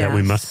in. Yes. That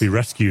we must be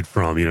rescued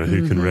from.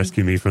 Who can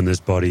rescue me from this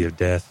body of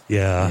death?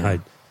 I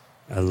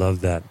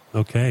love that.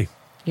 Okay.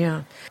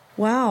 Yeah.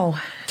 Wow.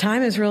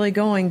 Time is really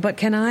going.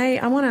 But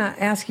I want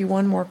to ask you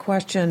one more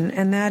question,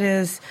 and that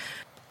is,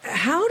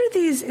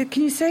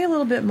 can you say a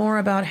little bit more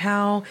about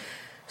how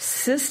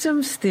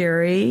systems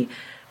theory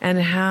and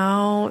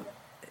how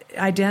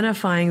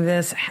identifying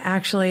this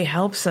actually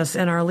helps us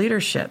in our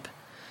leadership?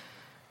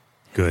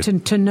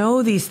 Good. To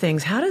know these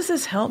things. How does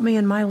this help me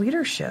in my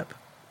leadership?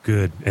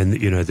 Good. And,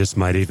 this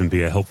might even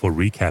be a helpful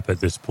recap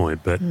at this point,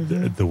 but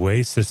the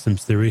way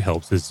systems theory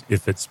helps is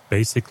if it's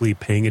basically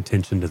paying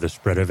attention to the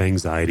spread of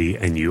anxiety,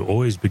 and you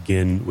always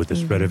begin with the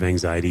spread of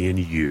anxiety in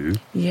you.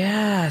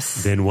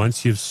 Yes. Then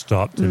once you've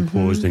stopped and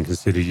paused and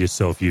considered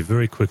yourself, you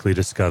very quickly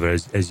discover,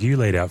 as you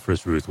laid out for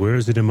us, Ruth, where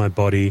is it in my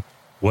body?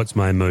 What's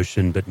my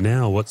emotion? But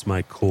now what's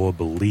my core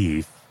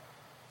belief?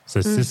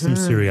 So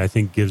systems theory, I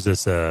think, gives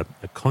us a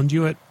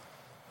conduit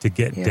to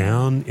get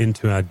down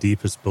into our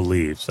deepest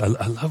beliefs. I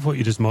love what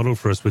you just modeled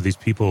for us with these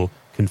people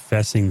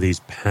confessing these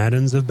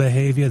patterns of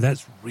behavior.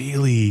 That's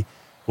really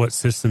what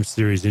systems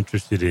theory is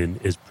interested in,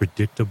 is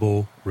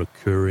predictable,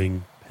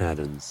 recurring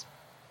patterns.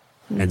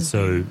 And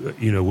so,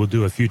 we'll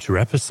do a future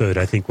episode,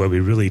 I think, where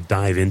we really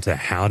dive into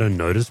how to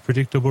notice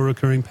predictable,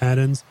 recurring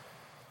patterns.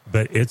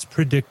 But it's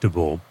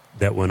predictable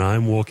that when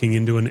I'm walking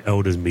into an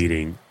elders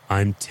meeting,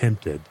 I'm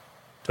tempted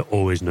to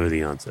always know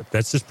the answer.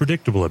 That's just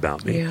predictable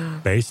about me,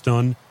 based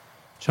on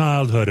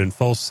childhood and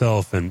false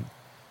self.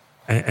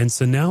 And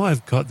so now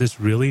I've got this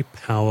really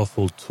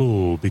powerful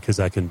tool because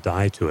I can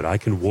die to it. I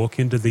can walk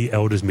into the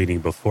elders meeting.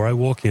 Before I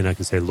walk in, I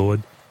can say,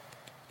 Lord,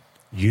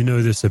 you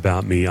know this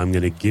about me. I'm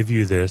going to give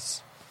you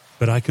this.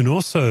 But I can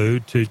also,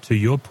 to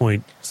your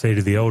point, say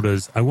to the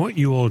elders, I want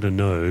you all to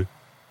know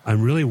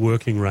I'm really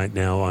working right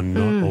now on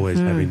not always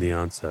having the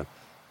answer.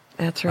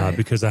 That's right.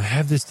 Because I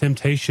have this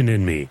temptation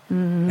in me,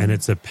 and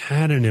it's a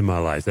pattern in my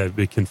life. That would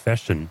be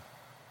confession.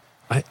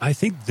 I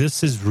think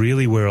this is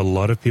really where a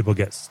lot of people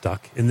get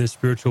stuck in this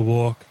spiritual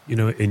walk.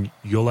 In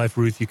your life,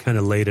 Ruth, you kind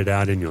of laid it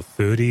out in your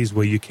 30s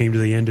where you came to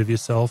the end of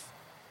yourself.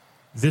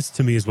 This,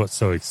 to me, is what's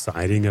so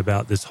exciting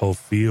about this whole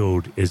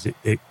field, is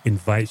it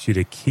invites you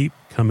to keep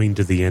coming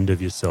to the end of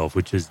yourself,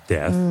 which is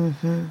death,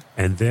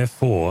 and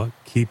therefore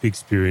keep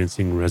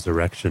experiencing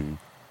resurrection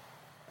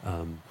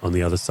on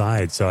the other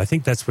side. So I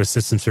think that's where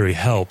systems theory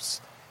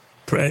helps.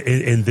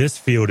 In this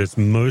field, it's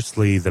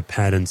mostly the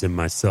patterns in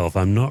myself.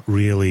 I'm not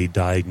really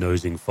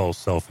diagnosing false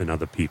self in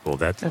other people.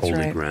 That's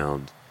holy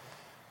ground.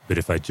 But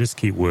if I just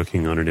keep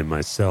working on it in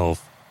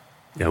myself,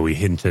 we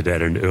hinted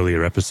at an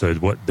earlier episode,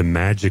 what the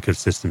magic of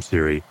systems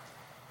theory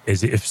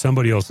is. If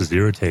somebody else is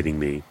irritating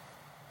me,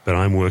 but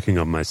I'm working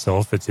on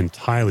myself, it's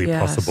entirely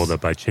possible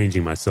that by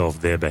changing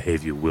myself, their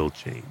behavior will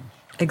change.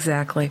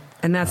 Exactly.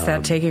 And that's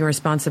that taking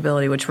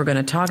responsibility, which we're going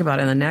to talk about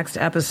in the next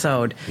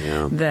episode,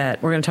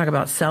 that we're going to talk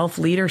about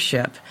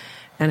self-leadership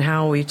and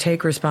how we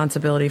take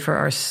responsibility for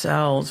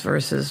ourselves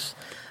versus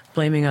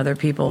blaming other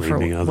people for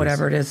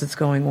whatever it is that's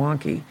going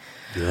wonky.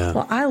 Yeah.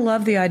 Well, I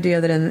love the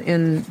idea that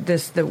in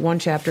the one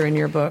chapter in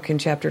your book, in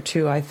chapter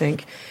 2, I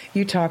think,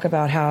 you talk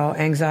about how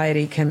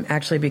anxiety can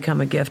actually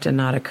become a gift and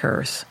not a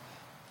curse.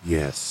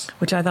 Yes.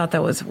 Which I thought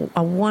that was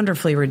a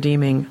wonderfully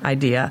redeeming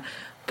idea.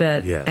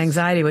 That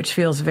anxiety, which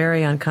feels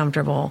very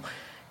uncomfortable,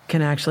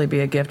 can actually be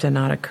a gift and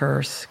not a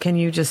curse. Can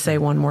you just say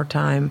one more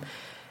time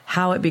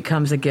how it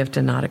becomes a gift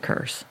and not a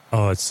curse?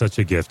 Oh, it's such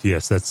a gift.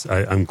 Yes,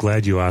 I'm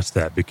glad you asked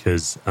that,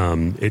 because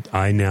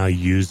I now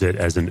use it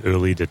as an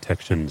early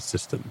detection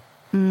system.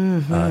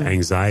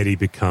 Anxiety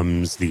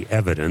becomes the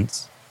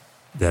evidence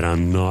that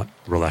I'm not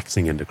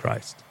relaxing into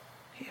Christ.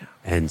 Yeah.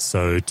 And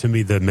so to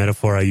me, the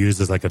metaphor I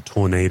use is like a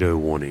tornado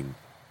warning.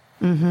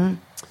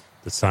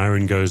 The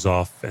siren goes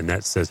off, and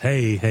that says,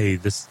 hey,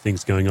 this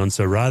thing's going on.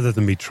 So rather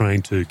than me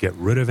trying to get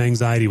rid of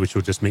anxiety, which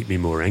will just make me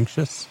more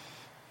anxious,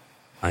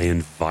 I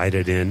invite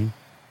it in,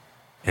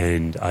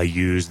 and I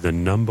use the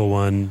number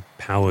one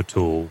power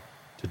tool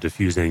to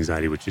diffuse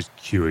anxiety, which is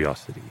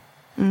curiosity.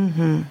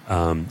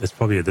 It's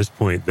probably at this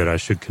point that I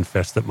should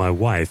confess that my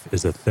wife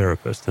is a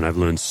therapist, and I've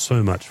learned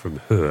so much from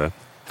her.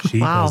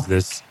 She has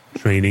this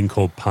training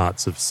called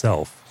Parts of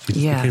Self. She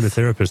just became a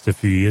therapist a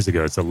few years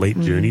ago. It's a late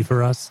journey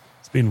for us.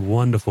 Been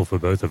wonderful for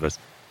both of us,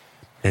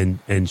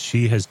 and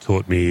she has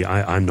taught me.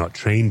 I'm not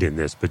trained in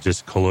this, but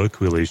just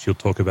colloquially, she'll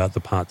talk about the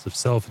parts of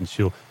self, and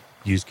she'll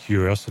use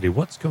curiosity.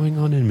 What's going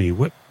on in me?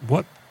 What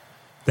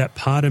that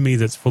part of me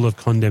that's full of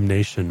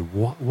condemnation?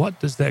 What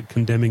does that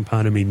condemning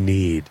part of me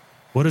need?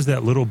 What does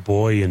that little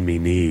boy in me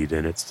need?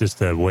 And it's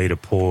just a way to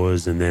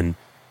pause, and then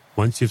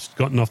once you've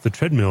gotten off the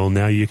treadmill,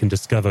 now you can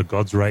discover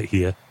God's right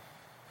here,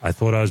 I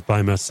thought I was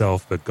by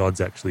myself, but God's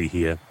actually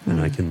here,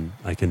 and I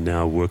can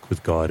now work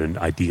with God, and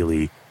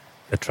ideally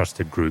a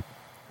trusted group.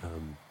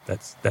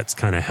 That's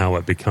kind of how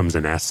it becomes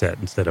an asset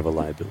instead of a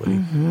liability.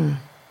 Mm-hmm.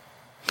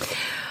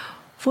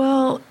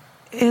 Well,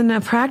 in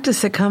a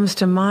practice that comes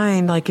to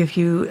mind, like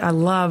I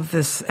love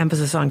this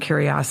emphasis on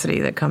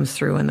curiosity that comes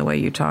through in the way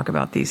you talk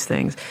about these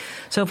things.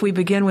 So if we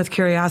begin with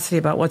curiosity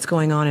about what's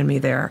going on in me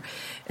there,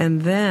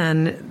 and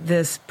then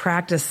this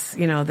practice,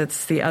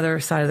 that's the other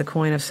side of the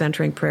coin of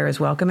centering prayer is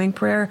welcoming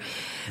prayer.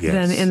 Yes.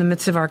 Then in the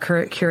midst of our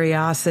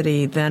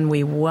curiosity, then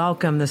we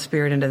welcome the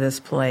Spirit into this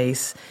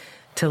place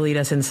to lead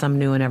us in some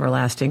new and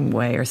everlasting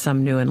way or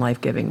some new and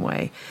life-giving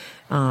way.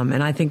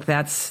 And I think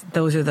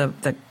those are the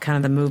kind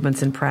of the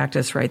movements in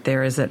practice right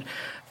there, is that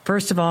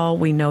first of all,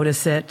 we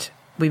notice it,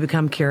 we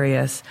become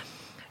curious,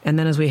 and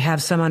then as we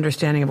have some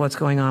understanding of what's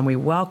going on, we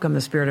welcome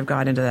the Spirit of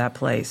God into that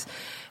place.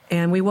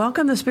 And we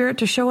welcome the Spirit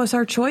to show us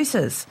our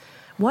choices.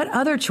 What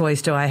other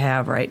choice do I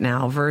have right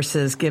now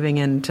versus giving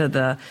in to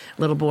the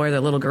little boy or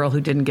the little girl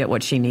who didn't get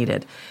what she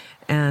needed?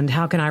 And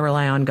how can I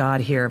rely on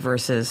God here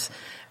versus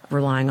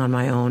relying on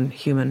my own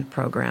human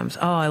programs?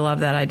 Oh, I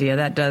love that idea.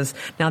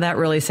 Now that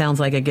really sounds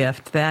like a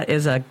gift. That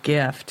is a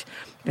gift.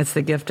 It's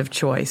the gift of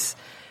choice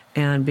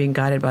and being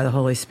guided by the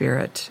Holy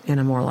Spirit in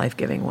a more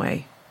life-giving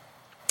way.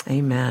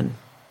 Amen.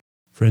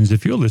 Friends,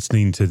 if you're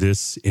listening to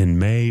this in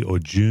May or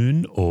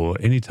June or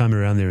any time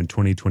around there in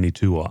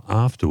 2022 or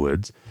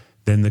afterwards,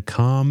 then the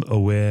Calm,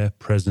 Aware,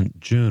 Present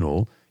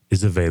Journal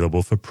is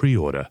available for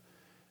pre-order.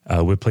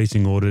 We're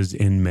placing orders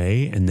in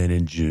May, and then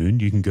in June,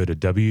 you can go to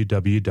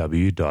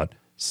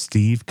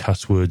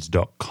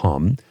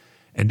www.stevecusswords.com,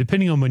 and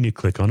depending on when you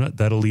click on it,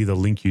 that'll either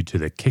link you to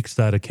the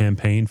Kickstarter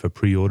campaign for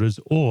pre-orders,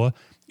 or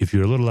if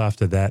you're a little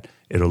after that,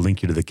 it'll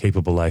link you to the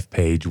Capable Life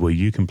page where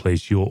you can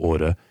place your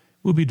order.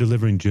 We'll be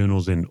delivering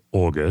journals in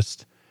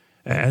August.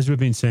 As we've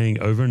been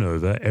saying over and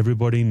over,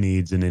 everybody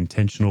needs an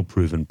intentional,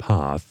 proven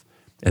path,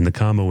 and the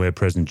Calm, Aware,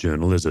 Present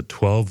Journal is a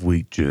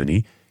 12-week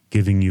journey,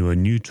 giving you a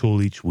new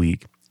tool each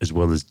week, as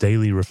well as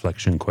daily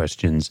reflection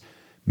questions,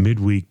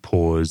 midweek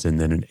pause, and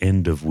then an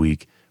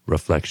end-of-week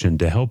reflection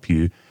to help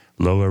you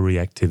lower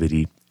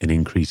reactivity and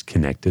increase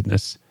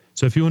connectedness.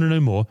 So if you want to know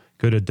more,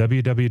 go to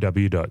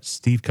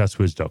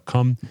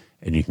www.stevecusswords.com,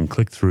 and you can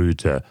click through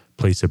to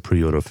place a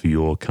pre-order for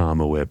your Calm,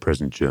 Aware,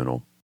 Present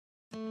Journal.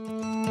 For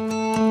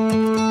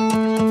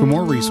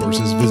more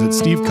resources, visit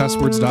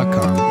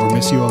stevecusswords.com or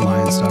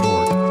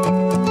missioalliance.org.